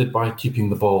defended by keeping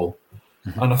the ball.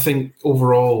 Mm-hmm. And I think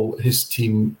overall his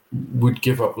team would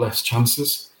give up less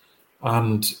chances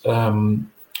and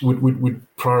would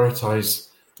prioritise,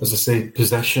 as I say,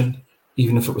 possession,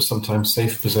 even if it was sometimes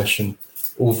safe possession,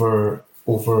 over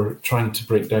trying to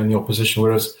break down the opposition.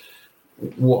 Whereas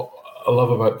what I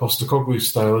love about Postecoglou's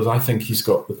style is I think he's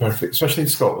got the perfect, especially in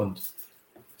Scotland.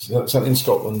 Certainly in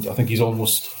Scotland, I think he's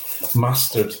almost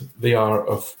mastered the art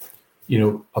of,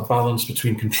 a balance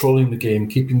between controlling the game,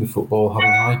 keeping the football,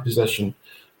 having high possession,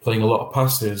 playing a lot of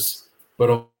passes,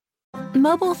 but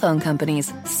Mobile phone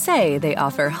companies say they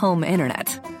offer home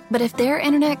internet. But if their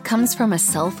internet comes from a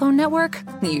cell phone network,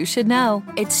 you should know.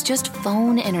 It's just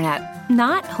phone internet,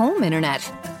 not home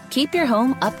internet. Keep your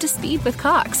home up to speed with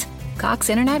Cox. Cox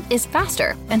internet is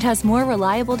faster and has more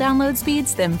reliable download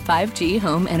speeds than 5G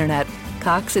home internet.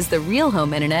 Cox is the real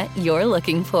home internet you're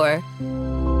looking for.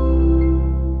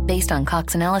 Based on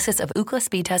Cox analysis of Ookla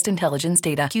speed test intelligence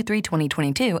data Q3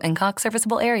 2022 and Cox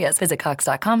serviceable areas. Visit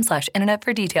cox.com/internet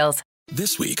for details.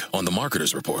 This week on The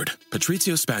Marketer's Report,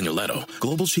 Patrizio Spagnoletto,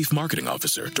 Global Chief Marketing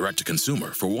Officer,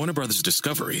 Direct-to-Consumer for Warner Brothers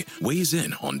Discovery, weighs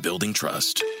in on building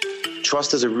trust.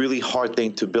 Trust is a really hard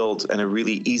thing to build and a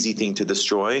really easy thing to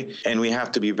destroy, and we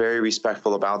have to be very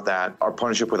respectful about that. Our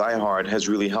partnership with iHeart has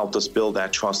really helped us build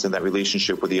that trust and that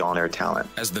relationship with the on-air talent.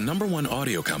 As the #1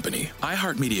 audio company,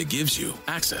 iHeartMedia gives you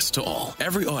access to all.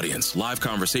 Every audience, live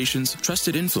conversations,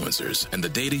 trusted influencers, and the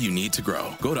data you need to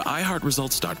grow. Go to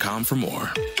iHeartResults.com for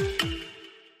more.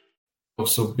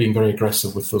 Also being very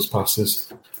aggressive with those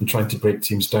passes and trying to break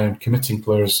teams down, committing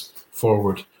players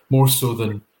forward, more so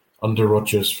than under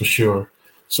Rodgers for sure.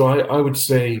 So I would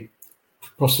say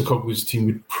Postecoglou's team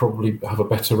would probably have a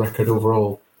better record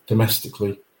overall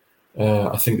domestically.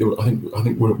 I think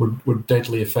we're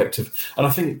deadly effective, and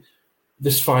I think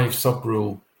this 5 sub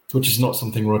rule, which is not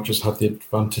something Rodgers had the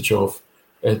advantage of,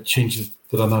 changes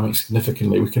the dynamic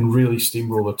significantly. We can really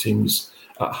steamroll our teams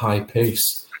at high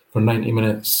pace for 90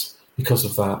 minutes because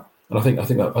of that, and I think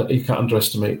that you can't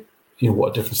underestimate what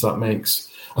a difference that makes.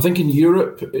 I think in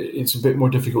Europe it's a bit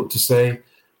more difficult to say.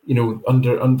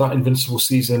 Under that invincible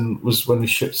season was when we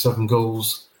shipped 7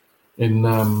 goals in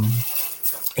to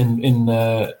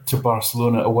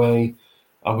Barcelona away,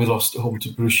 and we lost at home to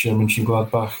Borussia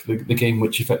Mönchengladbach, the game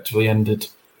which effectively ended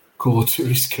Kolo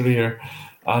Touré's career.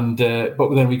 And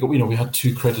but then we had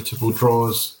 2 creditable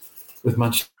draws with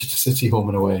Manchester City home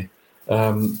and away.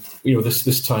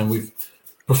 This time we've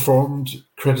performed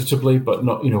creditably, but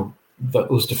not that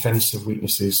those defensive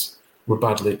weaknesses were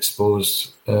badly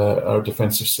exposed. Our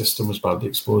defensive system was badly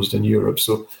exposed in Europe.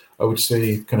 So I would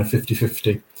say kind of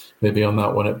 50-50 maybe on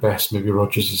that one at best. Maybe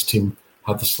Rodgers' team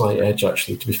had the slight edge,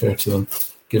 actually, to be fair to them,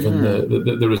 given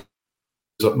the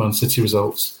Man City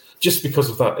results, just because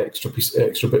of that extra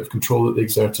bit of control that they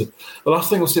exerted. The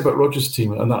last thing I'll say about Rodgers'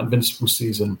 team and that invincible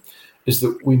season is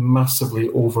that we massively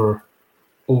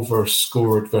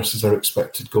over-scored versus our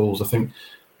expected goals. I think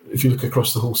if you look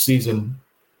across the whole season,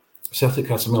 Celtic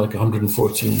had something like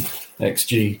 114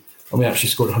 XG, and we actually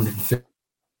scored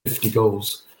 150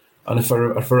 goals. And if I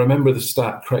remember the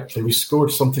stat correctly, we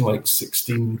scored something like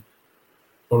 16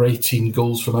 or 18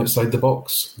 goals from outside the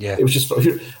box. Yeah, it was just. I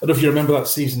don't know if you remember that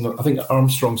season. I think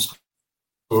Armstrong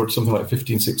scored something like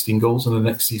 15, 16 goals, and the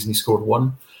next season he scored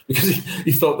 1 because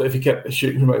he thought that if he kept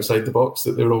shooting from outside the box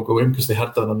that they would all go in because they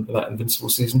had done on that invincible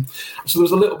season. So there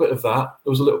was a little bit of that.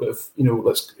 There was a little bit of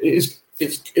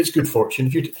It's good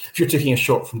fortune. If you're taking a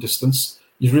shot from distance,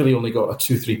 you've really only got a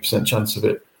 2-3% chance of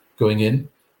it going in,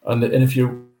 and if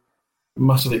you're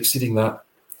massively exceeding that,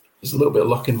 there's a little bit of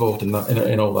luck involved in that,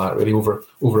 in all that, really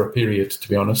over a period, to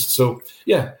be honest. So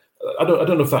yeah, I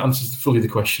don't know if that answers fully the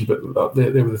question, but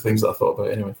they were the things that I thought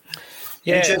about anyway.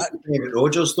 Yeah, interesting thing about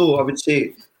Rodgers, though, I would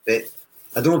say that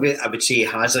I don't know if I would say he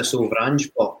has this overrange,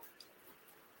 but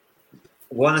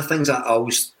one of the things that I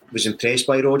always was impressed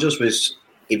by Rodgers was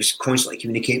he was constantly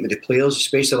communicating with the players,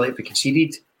 especially if we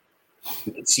conceded.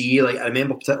 You could see, I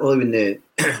remember particularly when the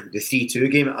 3-2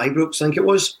 game at Ibrox, I think it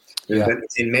was, we went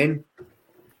with 10 men,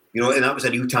 and that was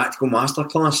a real tactical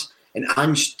masterclass. And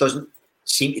Ange doesn't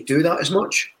seem to do that as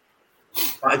much.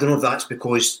 But I don't know if that's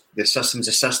because the system's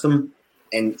a system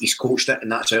and he's coached it and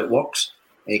that's how it works.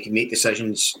 And he can make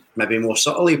decisions maybe more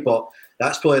subtly, but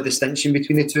that's probably a distinction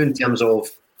between the two in terms of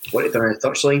what he's done on the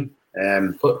touchline.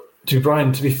 But to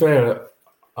Brian, to be fair,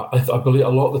 I believe a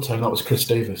lot of the time that was Chris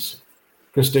Davis.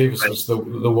 Chris Davis was the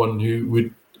one who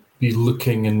would be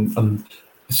looking and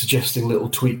suggesting little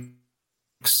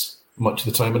tweaks much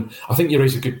of the time. And I think you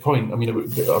raise a good point. I mean, it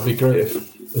would be great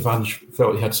if Ange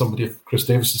felt he had somebody of Chris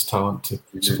Davis's talent to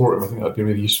support him. I think that'd be a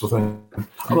really useful thing.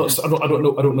 I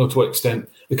don't know to what extent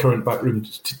the current backroom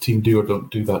team do or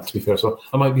don't do that, to be fair. So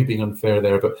I might be being unfair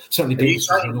there, but certainly Davis.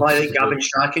 Are you trying to imply that Gavin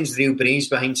Strachan's the real brains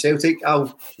behind Celtic?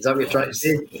 Al, is that what you're trying to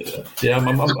say? Yeah,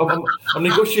 I'm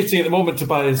negotiating at the moment to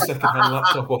buy a second-hand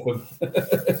laptop off him.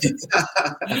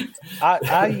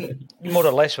 I more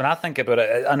or less, when I think about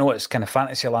it, I know it's kind of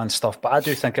fantasy land stuff, but I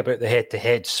do think about the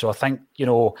head-to-heads. So I think,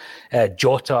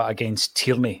 Jota against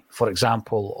Tierney, for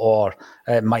example, or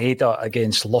Maeda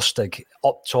against Lustig.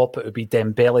 Up top, it would be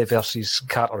Dembele versus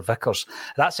Carter Vickers.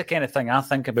 That's the kind of thing I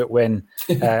think about when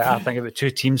I think about two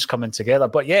teams coming together.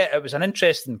 But yeah, it was an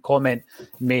interesting comment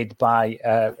made by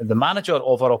the manager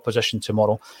of our opposition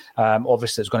tomorrow.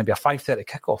 Obviously, it's going to be a 5:30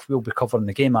 kickoff. We'll be covering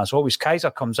the game as always. Kaiser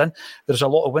comes in. There's a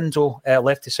lot of window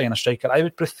left to sign a striker. I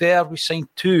would prefer we sign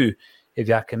 2. If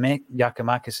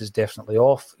Giakoumakis is definitely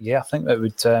off, I think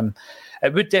that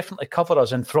it would definitely cover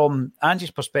us. And from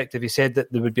Ange's perspective, he said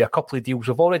that there would be a couple of deals.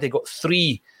 We've already got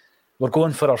 3. We're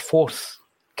going for our 4th.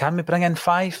 Can we bring in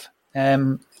 5?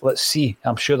 Let's see.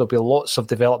 I'm sure there'll be lots of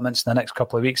developments in the next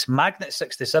couple of weeks. Magnet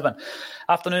 67.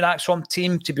 Afternoon, Axom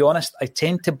team. To be honest, I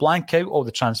tend to blank out all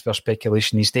the transfer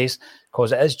speculation these days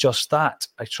because it is just that.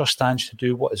 I trust Ange to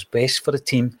do what is best for the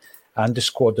team and the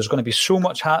squad. There's going to be so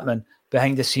much happening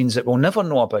behind the scenes that we'll never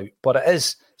know about, but it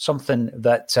is something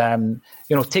that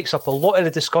takes up a lot of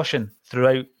the discussion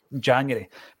throughout January.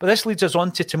 But this leads us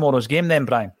on to tomorrow's game then,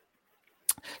 Brian.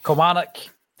 Kilmarnock,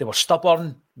 they were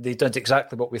stubborn. They did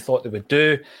exactly what we thought they would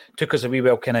do. Took us a wee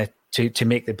while kind of to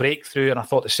make the breakthrough, and I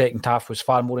thought the second half was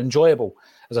far more enjoyable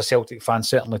as a Celtic fan,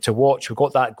 certainly to watch. We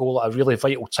got that goal at a really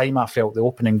vital time, I felt, the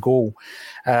opening goal.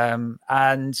 And,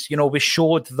 we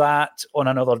showed that on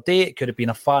another day. It could have been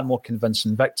a far more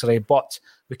convincing victory, but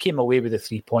we came away with the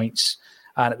 3 points,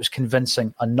 and it was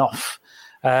convincing enough.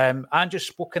 Andrew's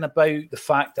spoken about the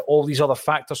fact that all these other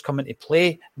factors come into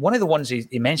play. One of the ones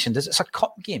he mentioned is it's a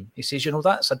cup game. He says,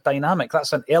 that's a dynamic.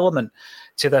 That's an element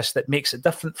to this that makes it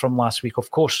different from last week. Of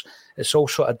course, it's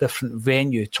also a different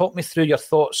venue. Talk me through your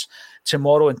thoughts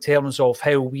tomorrow in terms of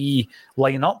how we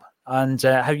line up and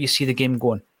how you see the game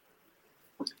going.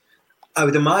 I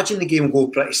would imagine the game will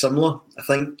go pretty similar. I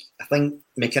think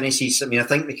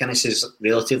McInnes is,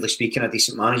 relatively speaking, a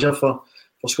decent manager for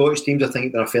Scottish teams. I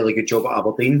think they're a fairly good job at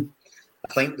Aberdeen.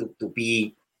 I think they'll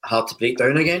be hard to break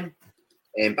down again.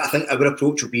 But I think our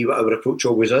approach will be what our approach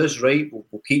always is, right?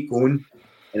 We'll keep going.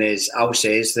 And as Al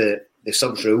says, the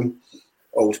subs rule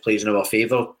always plays in our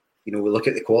favour. We look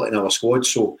at the quality in our squad.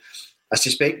 So I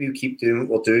suspect we'll keep doing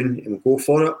what we're doing and we'll go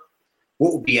for it.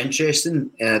 What will be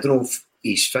interesting, and I don't know if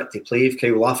he's fit to play, if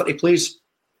Kyle Lafferty plays,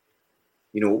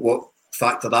 what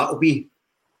factor that will be.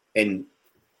 And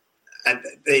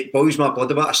it boils my blood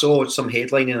a bit. I saw some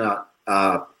headline in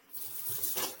a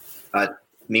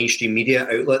mainstream media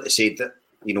outlet that said that,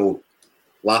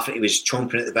 Lafferty was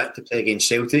chomping at the bit to play against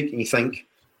Celtic. And you think,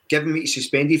 given what he's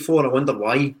suspended for, I wonder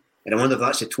why. And I wonder if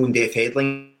that's a tone-deaf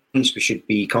headlines we should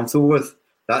be comfortable with.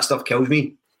 That stuff kills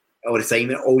me all the time.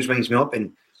 It always winds me up.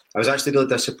 And I was actually really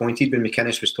disappointed when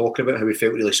McInnes was talking about how he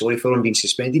felt really sorry for him being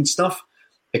suspended and stuff,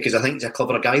 because I think he's a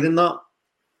cleverer guy than that.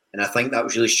 And I think that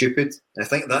was really stupid. And I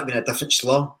think if that had been a different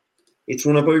slur he'd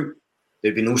thrown about,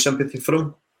 there'd be no sympathy for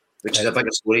him, which is a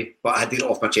bigger story. But I had to get it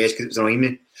off my chest because it was annoying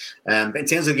me. But in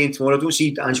terms of the game tomorrow, I don't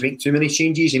see Ange making too many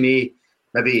changes. He may,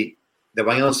 maybe the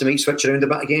wingers might switch around a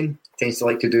bit again. Tends to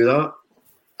like to do that.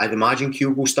 I'd imagine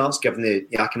Kyogo starts given the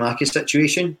Yakimakis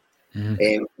situation.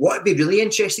 Mm-hmm. What I'd be really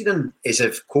interested in is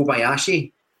if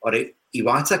Kobayashi or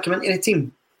Iwata come into the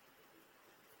team.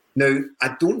 Now,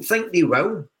 I don't think they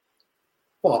will.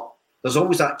 But there's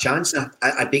always that chance.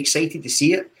 I'd be excited to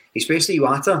see it, especially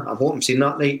Iwata. I hope I'm saying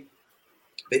that right.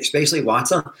 But especially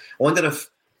Iwata. I wonder if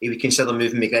he would consider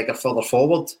moving McGregor further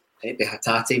forward. It'd be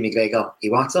Hatate, McGregor,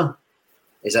 Iwata.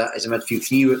 Is a midfield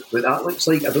three what that looks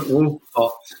like? I don't know.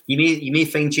 But you may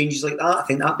find changes like that. I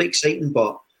think that'd be exciting.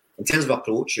 But in terms of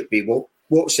approach, it'd be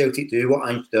what Celtic do, what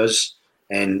Ange does,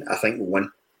 and I think we'll win.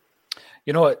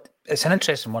 It's an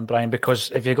interesting one, Brian,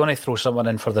 because if you're going to throw someone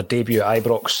in for their debut at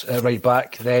Ibrox right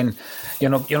back, then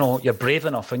you're brave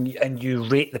enough and you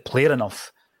rate the player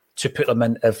enough to put them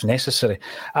in if necessary.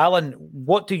 Alan,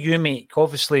 what do you make?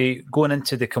 Obviously, going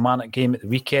into the Kilmarnock game at the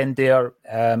weekend there,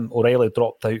 O'Reilly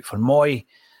dropped out for Moy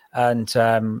and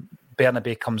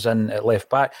Bernabe comes in at left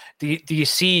back. Do you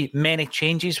see many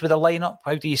changes with the lineup?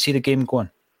 How do you see the game going?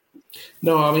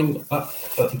 No, I mean, I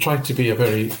try to be a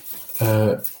very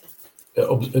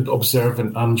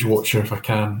observant Ange watcher if I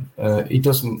can. He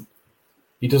doesn't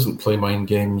play mind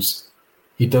games.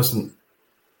 He doesn't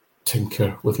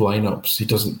tinker with lineups. He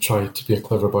doesn't try to be a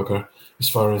clever bugger as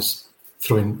far as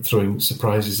throwing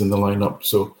surprises in the lineup.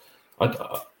 So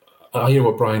I hear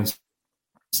what Brian's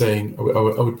saying. I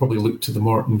would probably look to the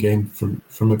Morton game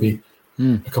for maybe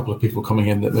a couple of people coming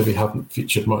in that maybe haven't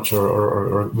featured much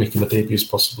or making their debuts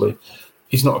possibly.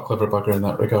 He's not a clever bugger in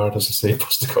that regard, as I say.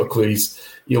 Postecoglou,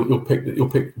 he'll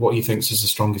pick what he thinks is the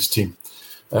strongest team,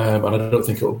 and I don't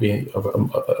think it'll be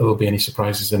any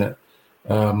surprises in it.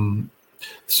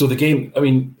 So the game, I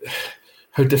mean,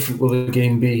 how different will the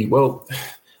game be? Well,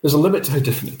 there's a limit to how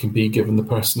different it can be given the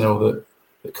personnel that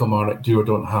Kilmarnock do or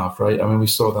don't have, right? I mean, we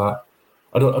saw that.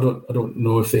 I don't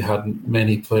know if they had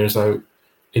many players out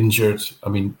injured. I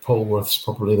mean, Paul Worth's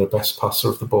probably their best passer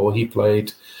of the ball. He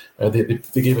played. They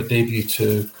gave a debut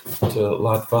to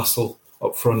Lad Vassell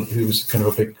up front, who was kind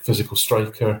of a big physical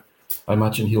striker. I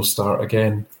imagine he'll start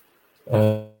again.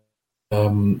 He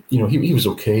was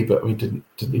okay, but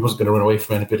he wasn't going to run away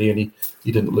from anybody, and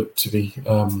he didn't look to be.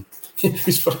 I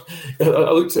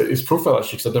looked at his profile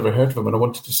actually because I'd never heard of him, and I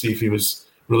wanted to see if he was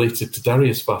related to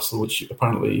Darius Vassell, which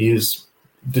apparently he is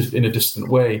in a distant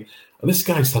way. And this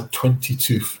guy's had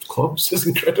 22 clubs. It's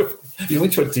incredible. He's only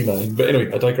 29. But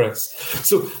anyway, I digress.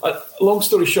 So, long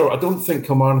story short, I don't think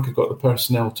Kilmarnock have got the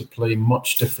personnel to play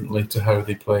much differently to how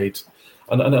they played.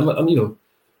 And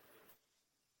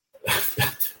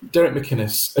Derek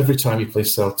McInnes, every time he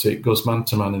plays Celtic, goes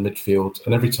man-to-man in midfield,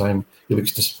 and every time he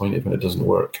looks disappointed when it doesn't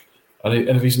work. And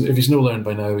if he's no learned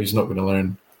by now, he's not going to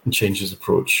learn and change his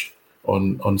approach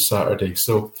on Saturday.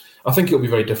 So I think it'll be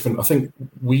very different. I think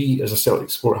we, as a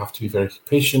Celtic sport, have to be very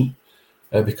patient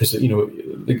because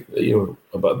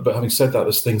But having said that,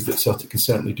 there's things that Celtic can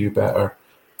certainly do better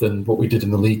than what we did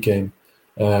in the league game.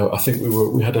 I think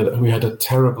we had a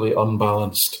terribly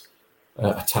unbalanced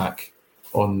attack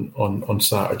on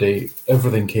Saturday.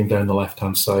 Everything came down the left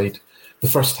hand side. the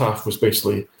first half was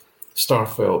basically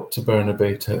Starfelt to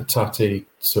Bernabei to Tati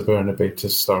to Bernabei to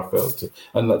Starfelt,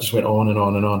 and that just went on and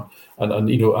on and on. And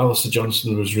Alistair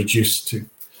Johnston was reduced to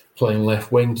playing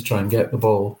left wing to try and get the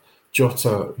ball.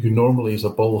 Jota, who normally is a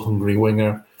ball-hungry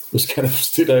winger, was kind of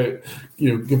stood out,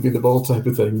 give me the ball type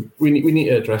of thing. We need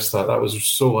to address that. That was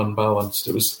so unbalanced.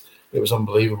 It was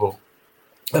unbelievable.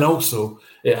 And also,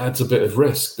 it adds a bit of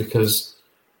risk because,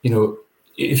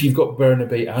 if you've got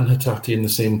Bernabei and Hatate in the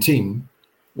same team,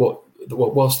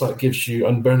 whilst that gives you,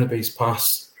 and Bernabei's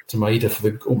pass to Maeda for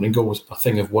the opening goal was a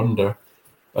thing of wonder,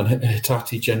 and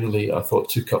Hatate generally, I thought,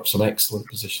 took up some excellent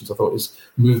positions. I thought his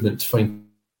movement to find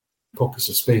pockets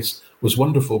of space was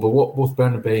wonderful, but what both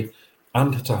Bernabei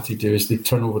and Hatate do is they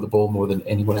turn over the ball more than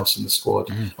anyone else in the squad.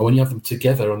 And when you have them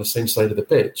together on the same side of the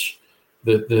pitch,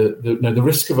 the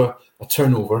risk of a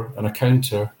turnover and a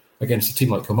counter against a team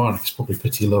like Kilmarnock is probably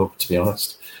pretty low, to be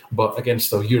honest. But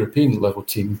against a European level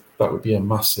team, that would be a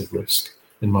massive risk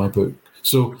in my book.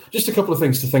 So just a couple of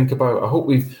things to think about. I hope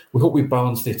we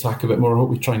balance the attack a bit more. I hope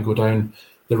we try and go down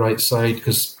the right side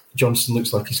because Johnson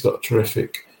looks like he's got a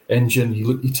terrific engine.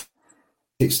 He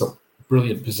takes up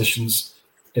brilliant positions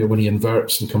when he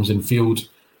inverts and comes in field.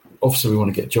 Obviously, we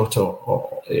want to get Jota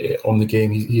on the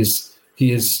game. He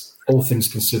is all things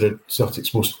considered,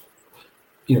 Celtic's most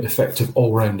effective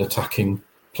all-round attacking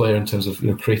player in terms of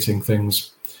creating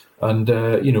things, and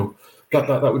that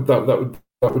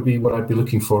would be what I'd be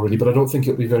looking for really. But I don't think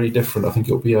it'll be very different. I think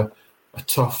it'll be a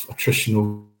tough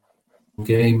attritional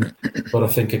game. But I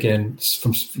think again,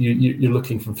 you're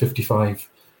looking from 55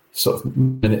 sort of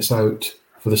minutes out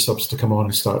for the subs to come on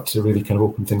and start to really kind of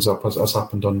open things up as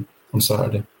happened on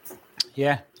Saturday.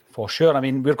 Yeah, for sure. I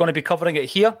mean, we're going to be covering it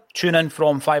here. Tune in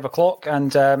from 5 o'clock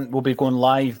and we'll be going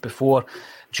live before,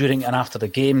 during and after the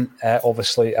game,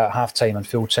 obviously at half-time and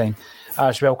full-time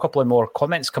as well. A couple of more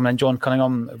comments coming in. John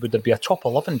Cunningham, would there be a top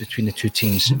 11 between the two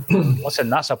teams? Listen,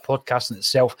 that's a podcast in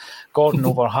itself. Gordon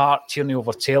over Hart, Tierney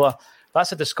over Taylor.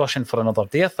 That's a discussion for another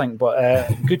day, I think. But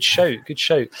good shout.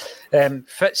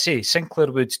 Fitzy,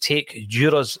 Sinclair would take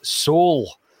Jura's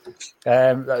soul.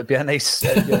 That would be a nice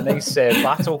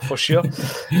battle for sure.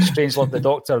 Strangelove the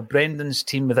Doctor. Brendan's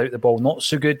team without the ball not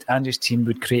so good. Andy's team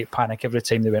would create panic every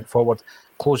time they went forward.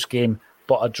 Close game,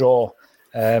 but a draw.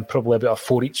 Probably about a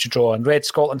 4-each draw. And Red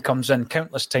Scotland comes in.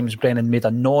 Countless times Brennan made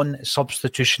a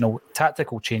non-substitutional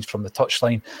tactical change from the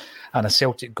touchline, and a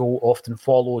Celtic goal often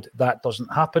followed. That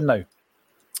doesn't happen now.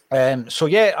 So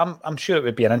yeah, I'm sure it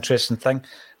would be an interesting thing,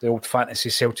 the old fantasy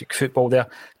Celtic football there.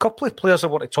 A couple of players I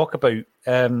want to talk about.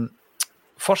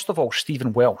 First of all,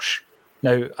 Stephen Welsh.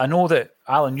 Now, I know that,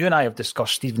 Alan, you and I have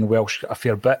discussed Stephen Welsh a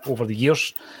fair bit over the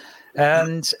years,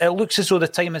 and it looks as though the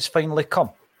time has finally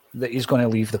come that he's going to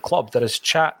leave the club. There is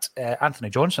chat, Anthony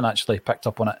Johnson actually picked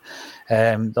up on it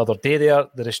the other day there.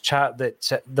 There is chat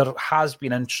that there has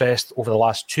been interest over the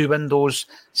last 2 windows.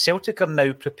 Celtic are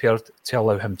now prepared to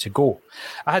allow him to go.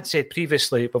 I had said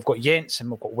previously, we've got Jens and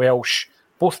we've got Welsh,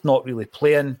 both not really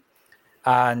playing,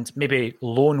 and maybe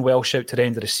loan Welsh out to the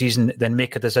end of the season, then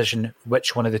make a decision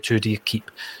which one of the two do you keep.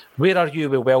 Where are you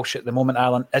with Welsh at the moment,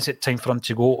 Alan? Is it time for him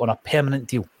to go on a permanent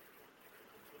deal?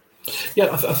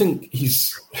 Yeah, I think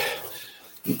he's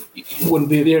one.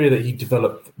 The area that he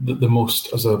developed the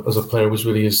most as a player was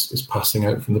really his passing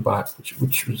out from the back,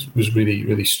 which was really,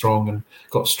 really strong and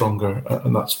got stronger,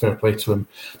 and that's fair play to him.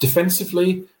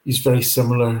 Defensively, he's very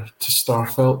similar to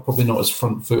Starfelt, probably not as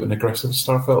front foot and aggressive as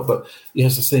Starfelt, but he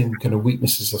has the same kind of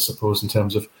weaknesses, I suppose, in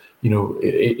terms of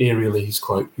aerially he's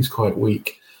quite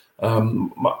weak.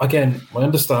 Again, my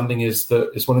understanding is that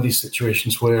it's one of these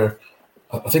situations where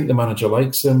I think the manager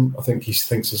likes him. I think he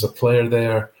thinks there's a player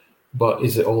there, but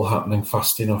is it all happening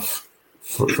fast enough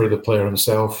for the player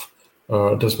himself?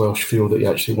 Or does Welsh feel that he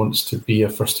actually wants to be a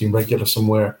first-team regular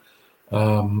somewhere,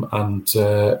 and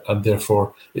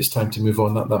therefore it's time to move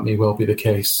on? That may well be the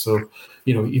case. So,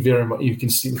 we can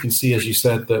see, as you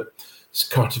said, that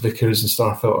Carter Vickers and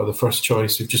Starfelt are the first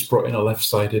choice. We've just brought in a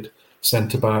left-sided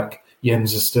centre-back.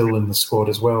 Jens is still in the squad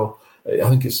as well. I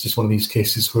think it's just one of these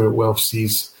cases where Welsh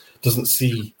doesn't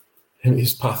see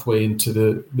his pathway into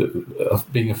the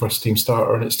being a first team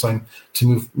starter, and it's time to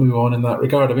move on in that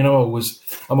regard. I mean, I'm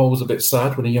always a bit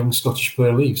sad when a young Scottish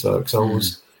player leaves, because I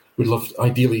always would love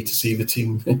ideally to see the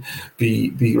team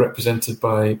be represented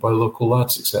by local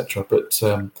lads, etc. But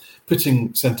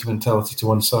putting sentimentality to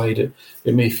one side, it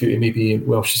may be in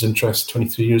Welsh's interest,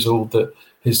 23 years old, that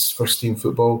his first team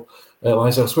football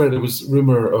lies elsewhere. There was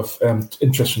rumour of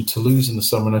interest from Toulouse in the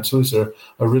summer. Now Toulouse are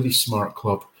a really smart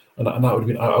club. And that would have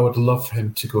been. I would love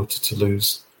him to go to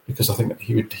Toulouse, because I think that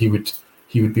he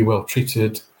would be well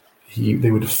treated. They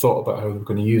would have thought about how they were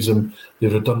going to use him. They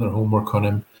would have done their homework on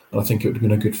him, and I think it would have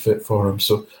been a good fit for him.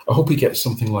 So I hope he gets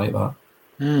something like that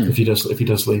if he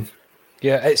does leave.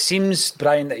 Yeah, it seems,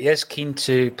 Brian, that he is keen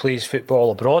to play his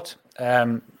football abroad.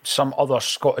 Some other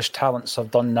Scottish talents have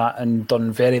done that and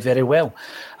done very, very well.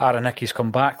 Aaron Hickey's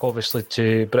come back, obviously,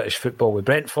 to British football with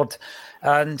Brentford.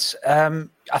 And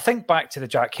I think back to the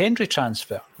Jack Hendry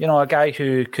transfer, a guy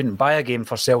who couldn't buy a game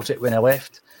for Celtic when he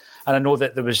left. And I know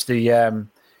that there was the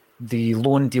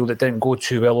loan deal that didn't go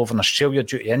too well over in Australia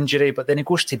due to injury, but then he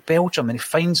goes to Belgium and he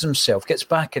finds himself, gets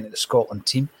back into the Scotland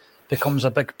team, becomes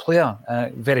a big player,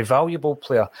 a very valuable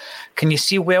player. Can you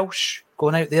see Welsh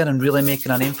going out there and really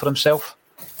making a name for himself?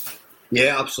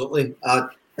 Yeah, absolutely. I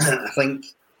think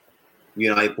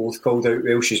you and I both called out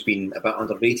Welsh as being a bit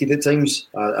underrated at times.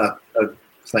 I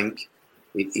think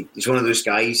he's one of those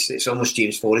guys, it's almost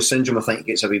James Forrest syndrome. I think he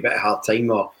gets a wee bit of hard time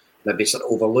or maybe sort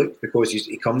of overlooked because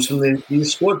he comes from the youth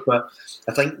squad. But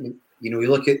I think,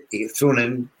 you look at, he get thrown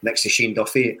in next to Shane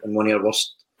Duffy in one of our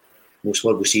worst, most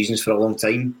horrible seasons for a long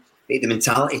time. The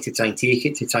mentality to try and take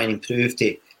it, to try and improve,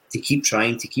 to keep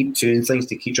trying, to keep doing things,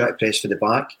 to keep trying to press for the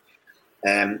back.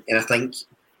 And I think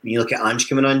when you look at Ange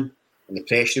coming in and the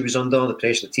pressure he was under, the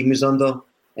pressure the team was under,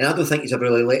 and I don't think he's ever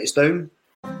really let us down.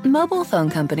 Mobile phone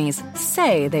companies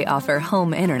say they offer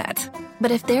home internet.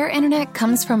 But if their internet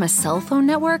comes from a cell phone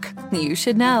network, you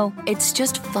should know. It's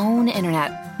just phone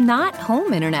internet, not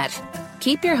home internet.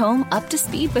 Keep your home up to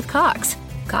speed with Cox.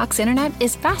 Cox internet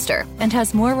is faster and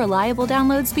has more reliable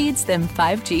download speeds than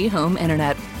 5G home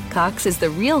internet. Cox is the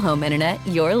real home internet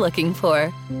you're looking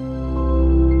for.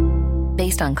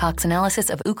 Based on Cox analysis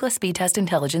of Ookla speed test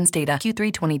intelligence data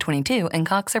Q3 2022 and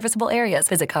Cox serviceable areas.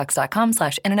 Visit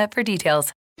cox.com/internet for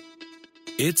details.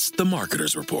 It's the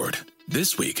Marketer's Report.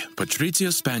 This week, Patrizio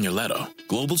Spagnoletto,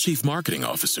 Global Chief Marketing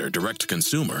Officer,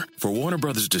 Direct-to-Consumer for Warner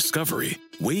Brothers Discovery,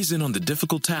 weighs in on the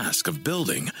difficult task of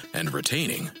building and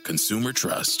retaining consumer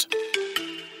trust.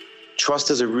 Trust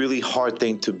is a really hard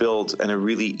thing to build and a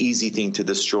really easy thing to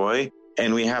destroy,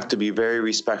 and we have to be very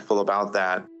respectful about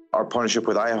that. Our partnership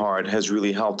with iHeart has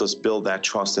really helped us build that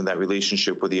trust and that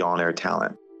relationship with the on-air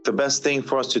talent. The best thing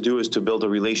for us to do is to build a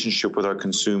relationship with our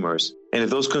consumers. And if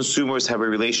those consumers have a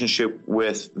relationship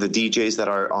with the DJs that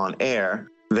are on air,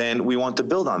 then we want to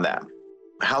build on that.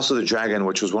 House of the Dragon,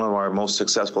 which was one of our most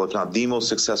successful, if not the most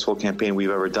successful campaign we've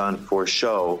ever done for a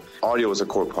show, audio is a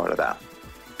core part of that.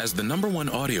 As the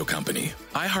 #1 audio company,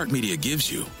 iHeartMedia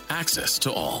gives you access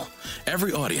to all.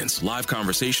 Every audience, live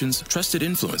conversations, trusted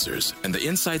influencers, and the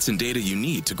insights and data you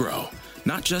need to grow.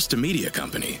 Not just a media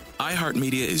company,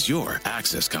 iHeartMedia is your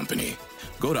access company.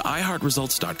 Go to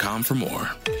iHeartResults.com for more.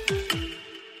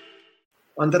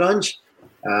 Under Ange,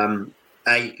 I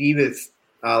agree with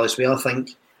Al as well. I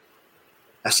think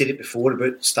I said it before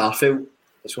about Starfelt.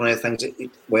 It's one of the things that,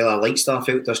 while I like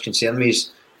Starfelt, it does concern me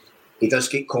is he does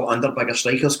get caught under bigger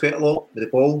strikers quite a lot with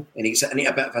the ball, and he's sitting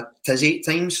at a bit of a tizzy at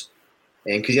times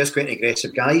because he is quite an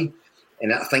aggressive guy.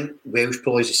 And I think Welsh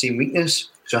probably has the same weakness.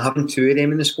 So having two of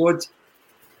them in the squad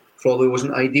probably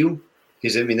wasn't ideal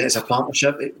because, it's a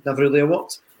partnership. It never really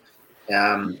worked.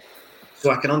 So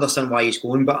I can understand why he's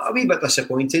going, but a wee bit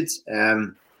disappointed.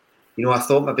 I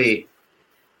thought maybe,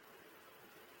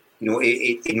 he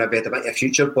maybe had a bit of a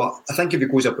future, but I think if he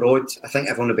goes abroad, I think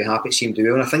everyone will be happy to see him do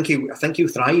well, and I think he'll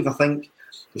thrive. I think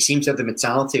he seems to have the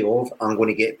mentality of, I'm going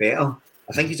to get better.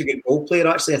 I think he's a good ball player,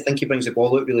 actually. I think he brings the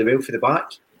ball out really well for the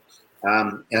back,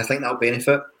 and I think that'll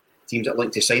benefit teams that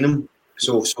like to sign him.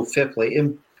 So fair play to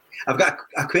him. I've got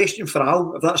a question for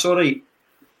Al, if that's all right.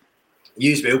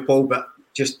 You as well, Paul, but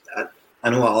just I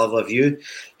know I'll have a view.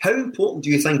 How important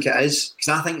do you think it is?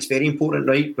 Because I think it's very important,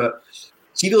 right? But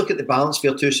see, if you look at the balance for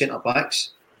your two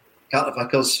centre-backs, Carter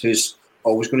Vickers, who's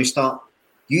always going to start,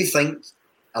 do you think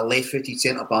a left-footed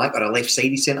centre-back or a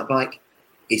left-sided centre-back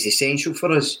is essential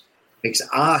for us? Because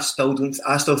I still think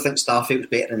Starfelt's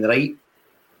better than the right.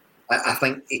 I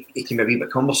think it can be a wee bit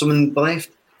cumbersome on the left.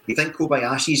 Do you think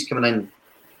Kobayashi's coming in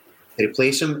to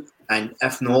replace him? And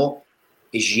if not,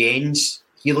 is Jens,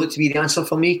 he looked to be the answer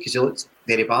for me because he looked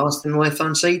very balanced on the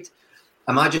left-hand side.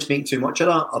 Am I just making too much of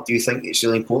that, or do you think it's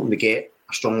really important to get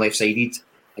a strong left-sided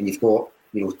and you've got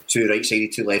two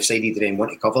right-sided, two left-sided, and then one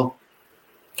to cover?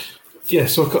 Yeah,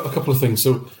 so a couple of things.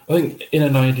 So I think in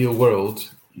an ideal world,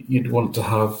 you'd want to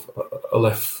have a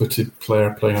left-footed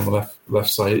player playing on the left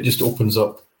side. It just opens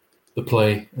up the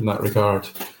play in that regard.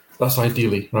 That's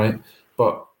ideally, right?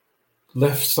 But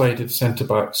left-sided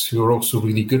centre-backs who are also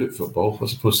really good at football,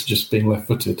 as opposed to just being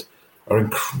left-footed, are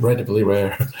incredibly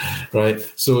rare, right?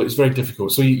 So it's very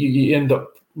difficult. So you end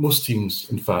up, most teams,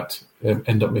 in fact,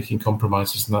 end up making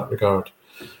compromises in that regard.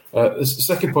 The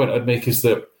second point I'd make is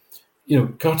that,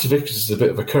 Carter Vickers is a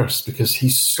bit of a curse because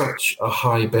he's such a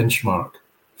high benchmark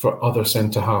for other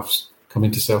centre-halves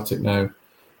coming to Celtic now.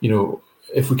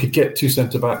 If we could get two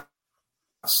centre-backs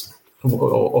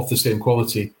of the same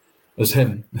quality as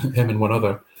him and one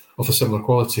other of a similar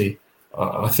quality,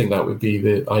 I think that would be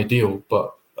the ideal.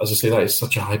 But as I say, that is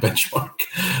such a high benchmark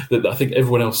that I think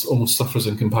everyone else almost suffers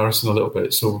in comparison a little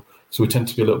bit. So we tend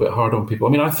to be a little bit hard on people.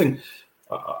 I mean, I think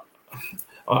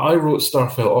I wrote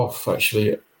Starfelt off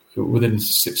actually within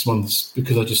 6 months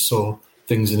because I just saw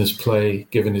things in his play,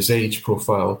 given his age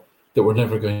profile, that were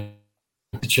never going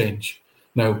to change.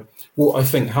 Now, what I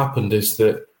think happened is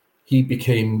that he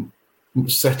became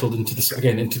settled into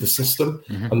the system,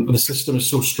 and the system is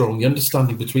so strong. The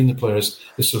understanding between the players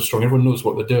is so strong. Everyone knows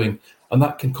what they're doing, and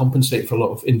that can compensate for a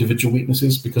lot of individual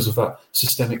weaknesses because of that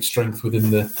systemic strength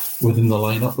within the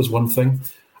lineup was one thing.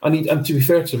 And to be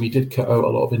fair to him, he did cut out a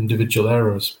lot of individual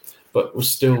errors, but was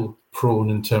still prone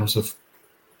in terms of,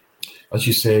 as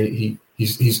you say,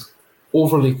 he's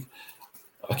overly.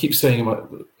 I keep saying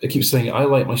I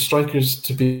like my strikers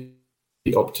to be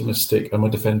optimistic and my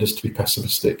defenders to be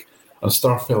pessimistic. And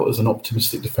Starfelt is an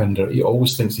optimistic defender. He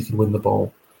always thinks he can win the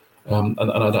ball, and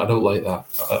I don't like that.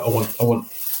 I want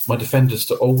my defenders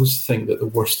to always think that the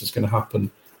worst is going to happen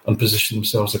and position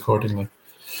themselves accordingly.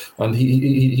 And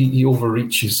he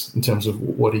overreaches in terms of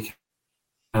what he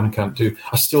can and can't do.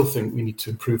 I still think we need to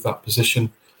improve that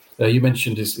position. You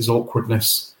mentioned his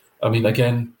awkwardness. I mean,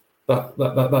 again,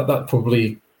 that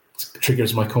probably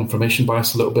triggers my confirmation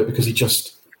bias a little bit because he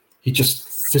just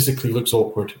physically looks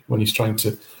awkward when he's trying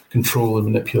to control and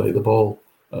manipulate the ball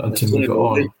and to move it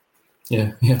on.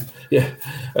 Yeah.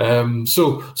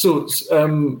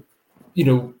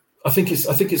 I think it's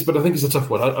a tough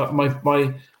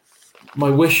one. My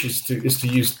wish is to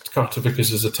use Carter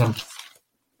Vickers as a template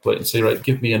and say, right,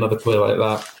 give me another player like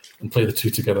that and play the two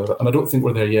together. And I don't think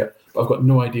we're there yet. But I've got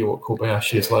no idea what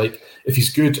Kobayashi is like. If he's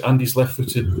good and he's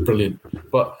left-footed, brilliant.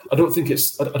 But I don't think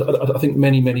it's. I think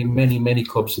many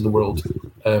clubs in the world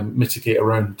mitigate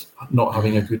around not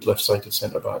having a good left-sided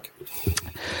centre back.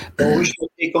 What was your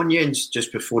take on Jens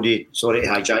just before the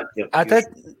hijack?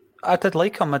 I did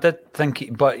like him. I did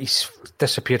think, but he's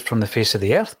disappeared from the face of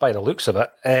the earth by the looks of it.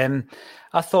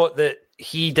 I thought that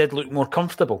he did look more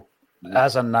comfortable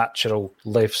as a natural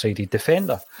left-sided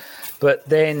defender, but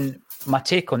then. My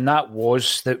take on that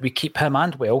was that we keep him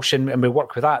and Welsh and we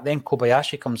work with that. Then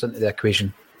Kobayashi comes into the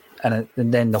equation and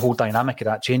then the whole dynamic of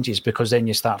that changes because then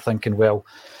you start thinking, well,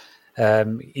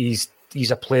 he's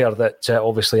a player that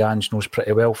obviously Ange knows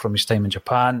pretty well from his time in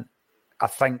Japan. I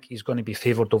think he's going to be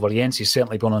favoured over Jens. He's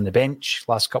certainly been on the bench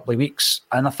last couple of weeks.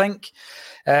 And I think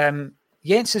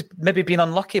Jens has maybe been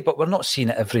unlucky, but we're not seeing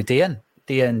it every day in,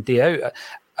 day out.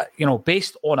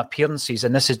 Based on appearances,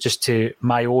 and this is just to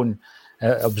my own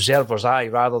observer's eye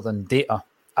rather than data,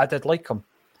 I did like him.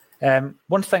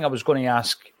 One thing I was going to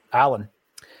ask Alan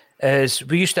is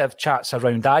we used to have chats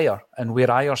around Ayer and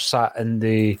where Ayer sat in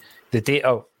the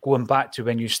data going back to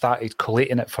when you started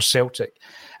collating it for Celtic,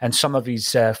 and some of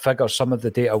his figures, some of the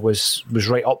data was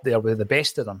right up there with the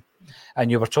best of them.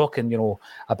 And you were talking,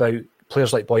 about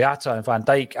players like Boyata and Van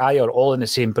Dijk, Ayer, all in the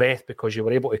same breath because you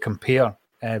were able to compare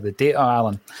the data,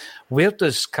 Alan. Where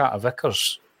does Carter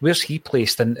Vickers? Where's he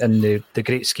placed in the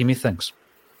great scheme of things?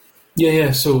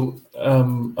 Yeah. So,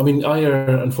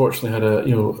 Ayer unfortunately had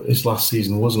his last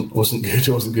season wasn't good. It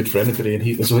wasn't good for anybody,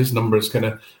 and so his numbers kind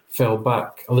of fell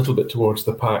back a little bit towards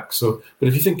the pack. So, but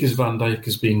if you think of Van Dijk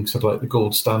as being sort of like the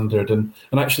gold standard, and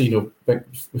actually,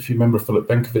 if you remember Filip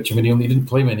Benkovic, he didn't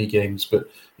play many games, but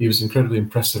he was incredibly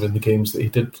impressive in the games that he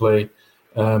did play.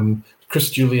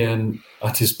 Chris Jullien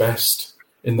at his best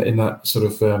in that sort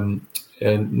of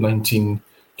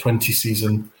 1920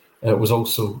 season was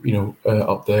also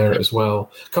up there as well.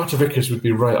 Carter Vickers would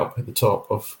be right up at the top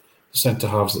of the centre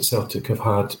halves that Celtic have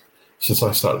had since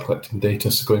I started collecting data,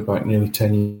 so going back nearly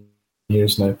 10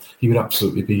 years now. He would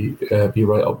absolutely be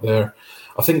right up there.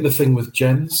 I think the thing with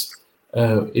Jens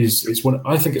is one.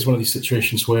 I think it's one of these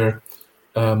situations where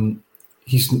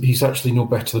he's actually no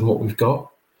better than what we've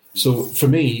got. So for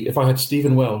me, if I had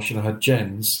Stephen Welsh and I had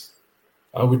Jens,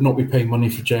 I would not be paying money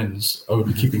for Jens. I would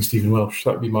be keeping Stephen Welsh.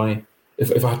 That would be my.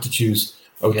 If I had to choose,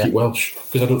 I would keep Welsh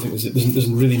because I don't think there's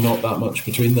really not that much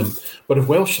between them. But if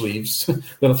Welsh leaves,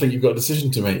 then I think you've got a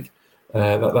decision to make.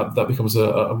 That becomes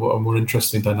a more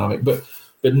interesting dynamic. But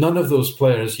none of those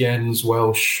players, Jens,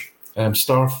 Welsh,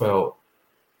 Starfelt,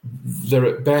 they're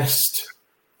at best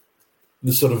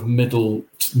the sort of middle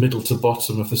to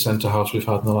bottom of the centre halves we've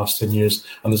had in the last 10 years,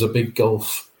 and there's a big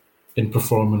gulf in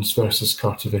performance versus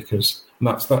Carter Vickers, and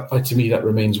that to me that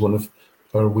remains one of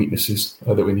our weaknesses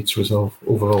that we need to resolve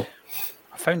overall.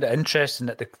 found it interesting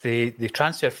that the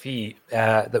transfer fee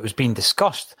that was being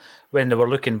discussed when they were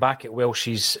looking back at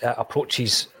Welsh's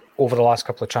approaches over the last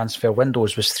couple of transfer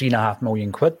windows was £3.5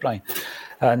 million, Brian.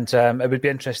 And it would be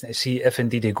interesting to see if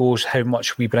indeed he goes, how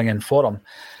much we bring in for him.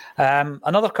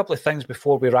 Another couple of things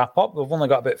before we wrap up. We've only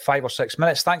got about 5 or 6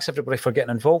 minutes. Thanks everybody for getting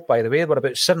involved, by the way. We're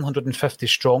about 750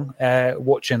 strong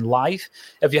watching live.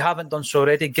 If you haven't done so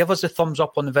already, give us a thumbs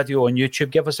up on the video on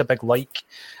YouTube, give us a big like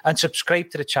and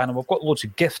subscribe to the channel. We've got loads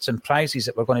of gifts and prizes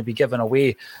that we're going to be giving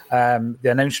away. The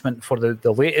announcement for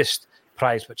the latest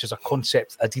prize, which is a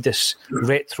concept Adidas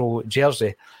retro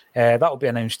jersey. That will be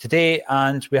announced today,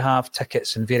 and we have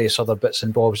tickets and various other bits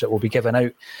and bobs that we'll be giving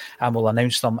out, and we'll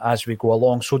announce them as we go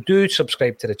along. So do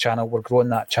subscribe to the channel. We're growing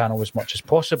that channel as much as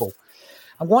possible.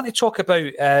 I want to talk about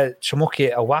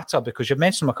Tomoki Iwata, because you've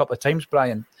mentioned him a couple of times,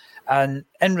 Brian, and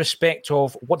in respect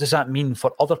of what does that mean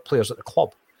for other players at the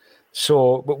club.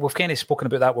 So we've kind of spoken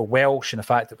about that with Welsh and the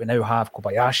fact that we now have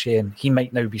Kobayashi and he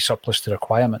might now be surplus to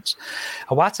requirements.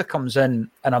 Iwata comes in,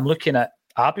 and I'm looking at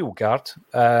Abildgaard,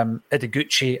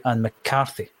 Ideguchi and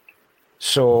McCarthy.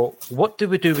 So what do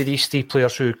we do with these 3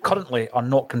 players who currently are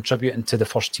not contributing to the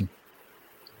first team?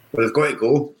 Well, they've got to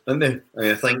go, haven't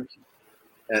they? I think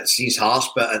it seems harsh,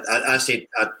 but I said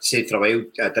for a while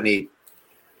I didn't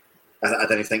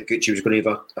think Gucci was going to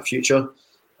have a future.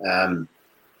 I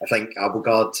think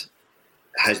Abildgaard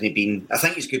hasn't been. I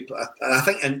think he's good. I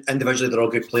think individually they're all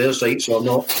good players, right? So I'm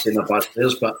not saying they're bad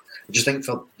players, but I just think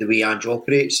for the way Ange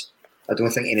operates, I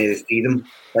don't think any of the 3 of them.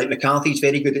 Like McCarthy's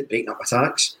very good at breaking up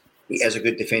attacks. He is a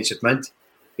good defensive mid, but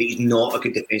he's not a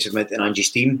good defensive mid in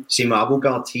Ange's team. Same with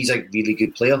Abildgaard, he's a really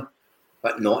good player,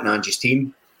 but not in Ange's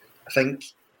team. I think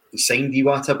he signed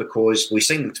Iwata because he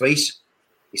signed him twice.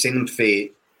 He signed him for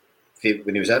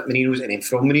when he was at Marinos and then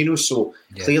from Marinos. So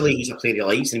clearly he's a player he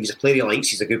likes, and if he's a player he likes,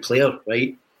 he's a good player,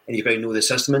 right? And you've got to know the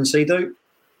system inside out.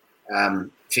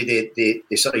 For the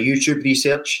sort of YouTube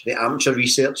research, the amateur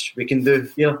research we can do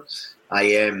here,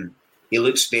 he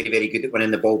looks very, very good at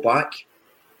winning the ball back.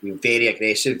 He's very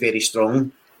aggressive, very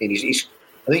strong, and he's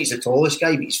I think he's the tallest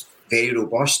guy, but he's very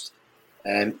robust.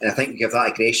 And I think you give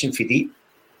that aggression for deep.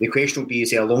 The question will be,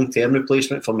 is he a long-term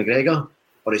replacement for McGregor,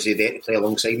 or is he there to play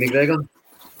alongside McGregor?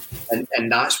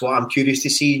 And that's what I'm curious to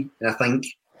see. And I think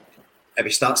if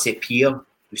he starts to appear,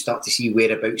 we start to see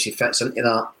whereabouts he fits into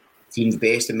that team's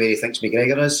best and where he thinks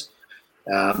McGregor is.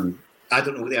 I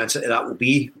don't know what the answer to that will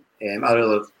be. I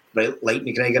really like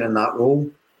McGregor in that role.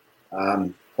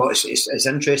 But it's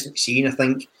interesting to see, and I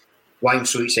think why I'm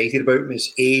so excited about him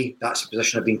is A, that's a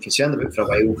position I've been concerned about for a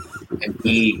while, and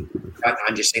B,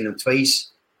 and just saying him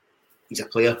twice, he's a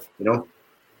player, you know.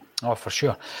 Oh, for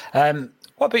sure.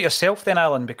 What about yourself then,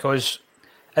 Alan? Because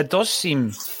it does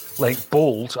seem like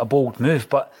a bold move,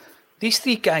 but these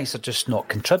 3 guys are just not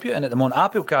contributing at the moment.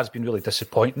 Abildgaard's been really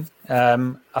disappointing.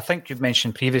 I think you've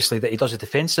mentioned previously that he does a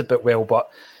defensive bit well, but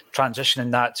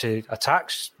transitioning that to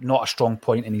attacks, not a strong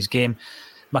point in his game.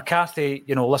 McCarthy,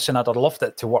 listen, I'd have loved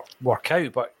it to work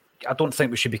out, but I don't think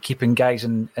we should be keeping guys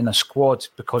in a squad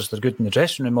because they're good in the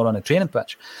dressing room or on a training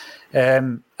pitch.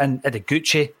 And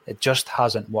Ideguchi, it just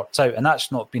hasn't worked out. And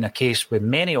that's not been a case with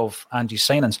many of Ange's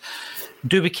signings.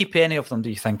 Do we keep any of them, do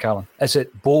you think, Alan? Is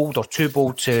it bold or too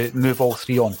bold to move all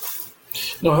 3 on?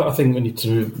 No, I think we need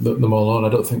to move them all on. I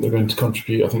don't think they're going to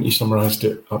contribute. I think you summarised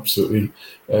it absolutely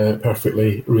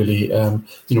perfectly, really.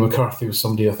 McCarthy was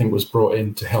somebody I think was brought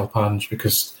in to help Ange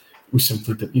because we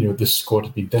simply did, the squad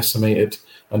had been decimated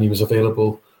and he was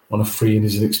available on a free and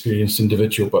he's an experienced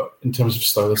individual. But in terms of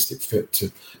stylistic fit to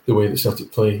the way that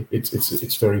Celtic play,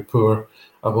 it's very poor.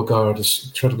 Abildgaard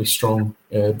is incredibly strong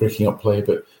breaking up play,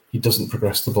 but he doesn't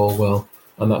progress the ball well.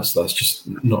 And that's just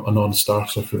not a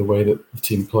non-starter for the way that the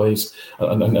team plays.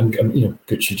 And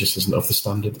Gucci just isn't of the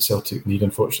standard that Celtic need,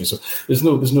 unfortunately. So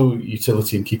there's no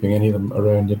utility in keeping any of them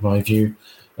around, in my view.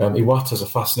 Iwata's a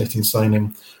fascinating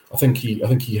signing. I think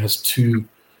he has two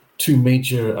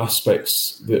major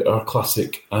aspects that are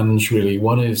classic Ange, really.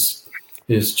 One is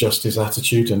just his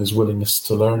attitude and his willingness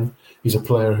to learn. He's a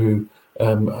player who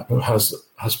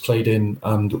has played in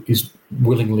and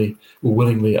will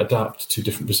willingly adapt to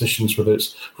different positions, whether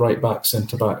it's right back,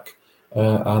 centre back,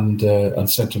 and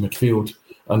centre midfield,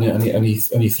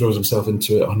 and he throws himself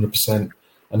into it 100%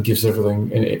 and gives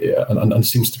everything, and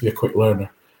seems to be a quick learner.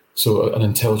 So an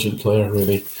intelligent player,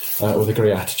 really, with a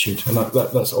great attitude, and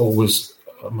that's always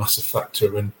a massive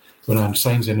factor when Ange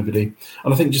signs anybody.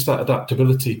 And I think just that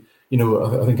adaptability.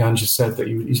 I think Ange has said that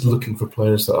he's looking for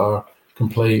players that can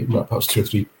play perhaps 2 or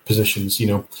 3 positions.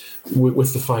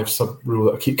 With the 5 sub rule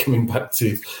that I keep coming back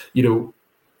to,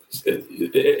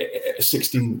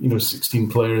 16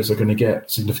 players are going to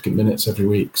get significant minutes every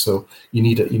week. So you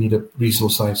need a reasonable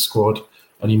sized squad,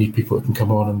 and you need people that can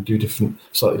come on and do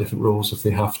slightly different roles if they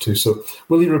have to. So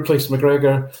will he replace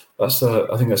McGregor? I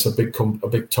think that's a big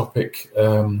topic.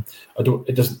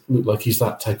 It doesn't look like he's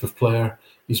that type of player.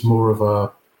 He's more of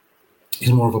a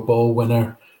ball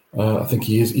winner. I think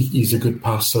he is. He's a good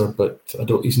passer, but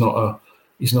he's not a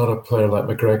player like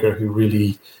McGregor who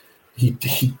really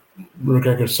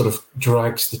McGregor sort of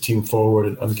drags the team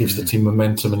forward and gives the team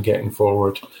momentum and getting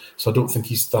forward. So I don't think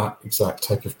he's that exact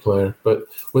type of player. But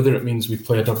whether it means we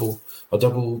play a double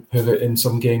pivot in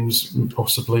some games,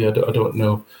 possibly, I don't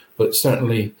know. But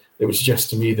certainly it would suggest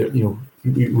to me that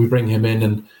we bring him in,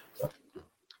 and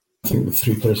I think the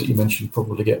three players that you mentioned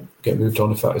probably get moved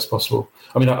on if that is possible.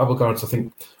 I mean, Abelgaard's, I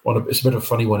think, it's a bit of a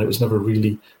funny one. It was never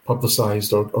really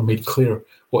publicised or made clear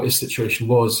what his situation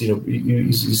was.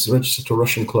 He's registered to a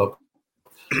Russian club.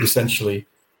 Essentially,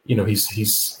 he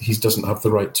doesn't have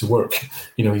the right to work.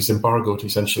 He's embargoed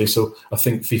essentially. So I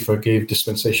think FIFA gave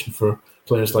dispensation for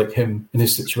players like him in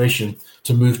his situation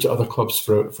to move to other clubs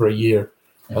for a year,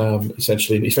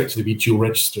 essentially, and effectively be dual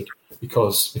registered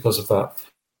because of that.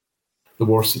 The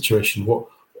war situation.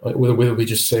 Whether we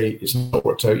just say it's not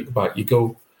worked out, back you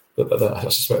go. I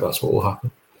suspect that's what will happen.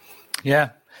 Yeah,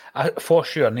 for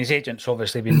sure. And his agent's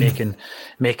obviously been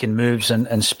making moves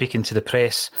and speaking to the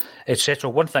press,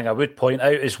 etc. One thing I would point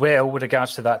out as well with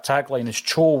regards to that tagline is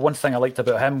Cho. One thing I liked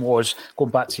about him was, going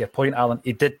back to your point, Alan,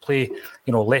 he did play,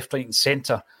 left, right, and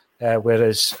centre,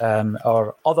 whereas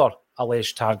our other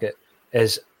alleged target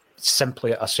is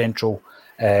simply a central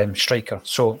striker.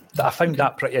 So I found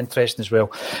that pretty interesting as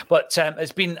well. But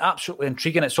it's been absolutely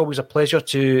intriguing. It's always a pleasure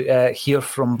to hear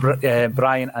from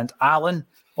Brian and Alan.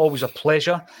 Always a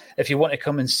pleasure. If you want to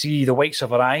come and see the whites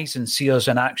of our eyes and see us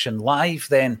in action live,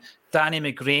 then Danny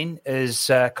McGrain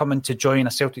is coming to join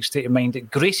a Celtic State of Mind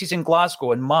at Gracie's in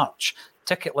Glasgow in March.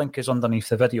 Ticket link is underneath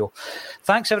the video.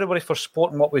 Thanks everybody for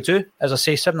supporting what we do. As I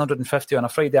say, 750 on a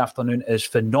Friday afternoon is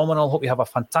phenomenal. Hope you have a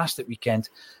fantastic weekend,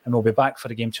 and we'll be back for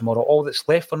the game tomorrow. All that's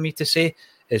left for me to say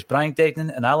is Brian Degnan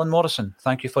and Alan Morrison,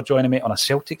 thank you for joining me on a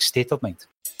Celtic State of Mind.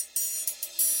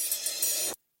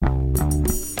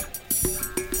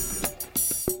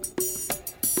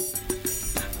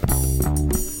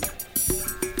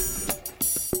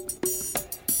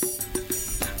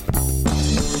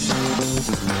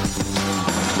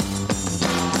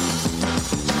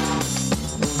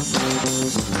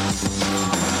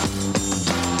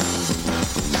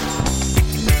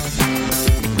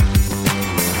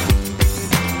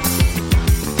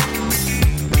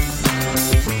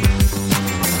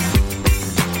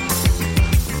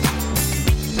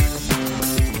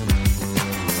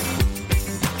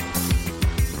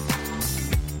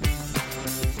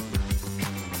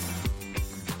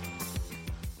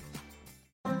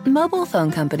 Mobile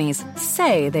phone companies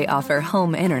say they offer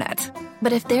home internet.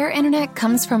 But if their internet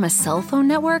comes from a cell phone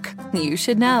network, you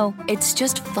should know. It's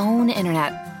just phone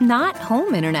internet, not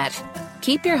home internet.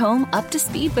 Keep your home up to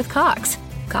speed with Cox.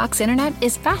 Cox internet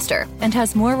is faster and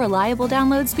has more reliable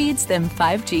download speeds than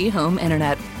 5G home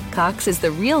internet. Cox is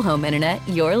the real home internet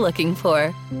you're looking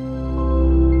for.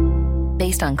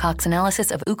 Based on Cox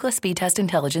analysis of Ookla speed test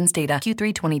intelligence data,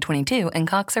 Q3 2022, and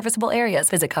Cox serviceable areas.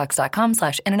 Visit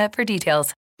cox.com/internet for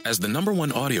details. As the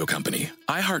 #1 audio company,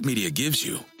 iHeartMedia gives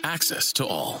you access to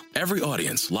all. Every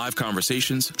audience, live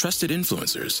conversations, trusted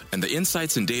influencers, and the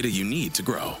insights and data you need to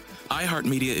grow.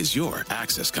 iHeartMedia is your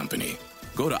access company.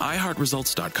 Go to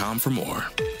iHeartResults.com for more.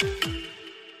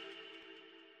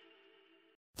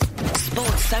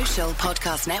 Sports Social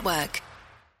Podcast Network.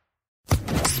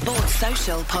 Sports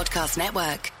Social Podcast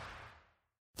Network.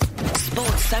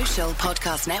 Sports Social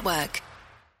Podcast Network.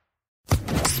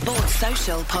 Sports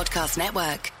Social Podcast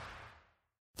Network.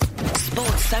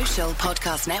 Sports Social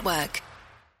Podcast Network.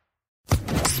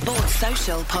 Sports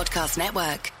Social Podcast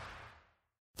Network.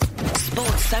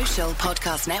 Sports Social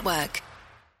Podcast Network.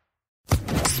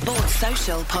 Sports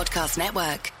Social Podcast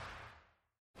Network.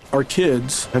 Our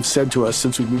kids have said to us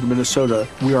since we moved to Minnesota,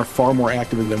 we are far more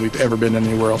active than we've ever been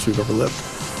anywhere else we've ever lived.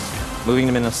 Moving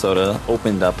to Minnesota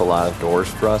opened up a lot of doors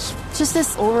for us. Just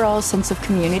this overall sense of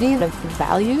community, the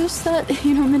values that,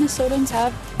 Minnesotans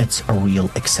have. It's a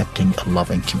real accepting,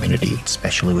 loving community,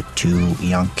 especially with 2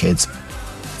 young kids.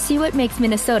 See what makes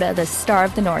Minnesota the star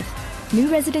of the North.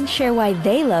 New residents share why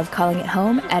they love calling it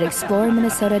home at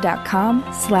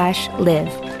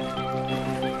exploreminnesota.com/live.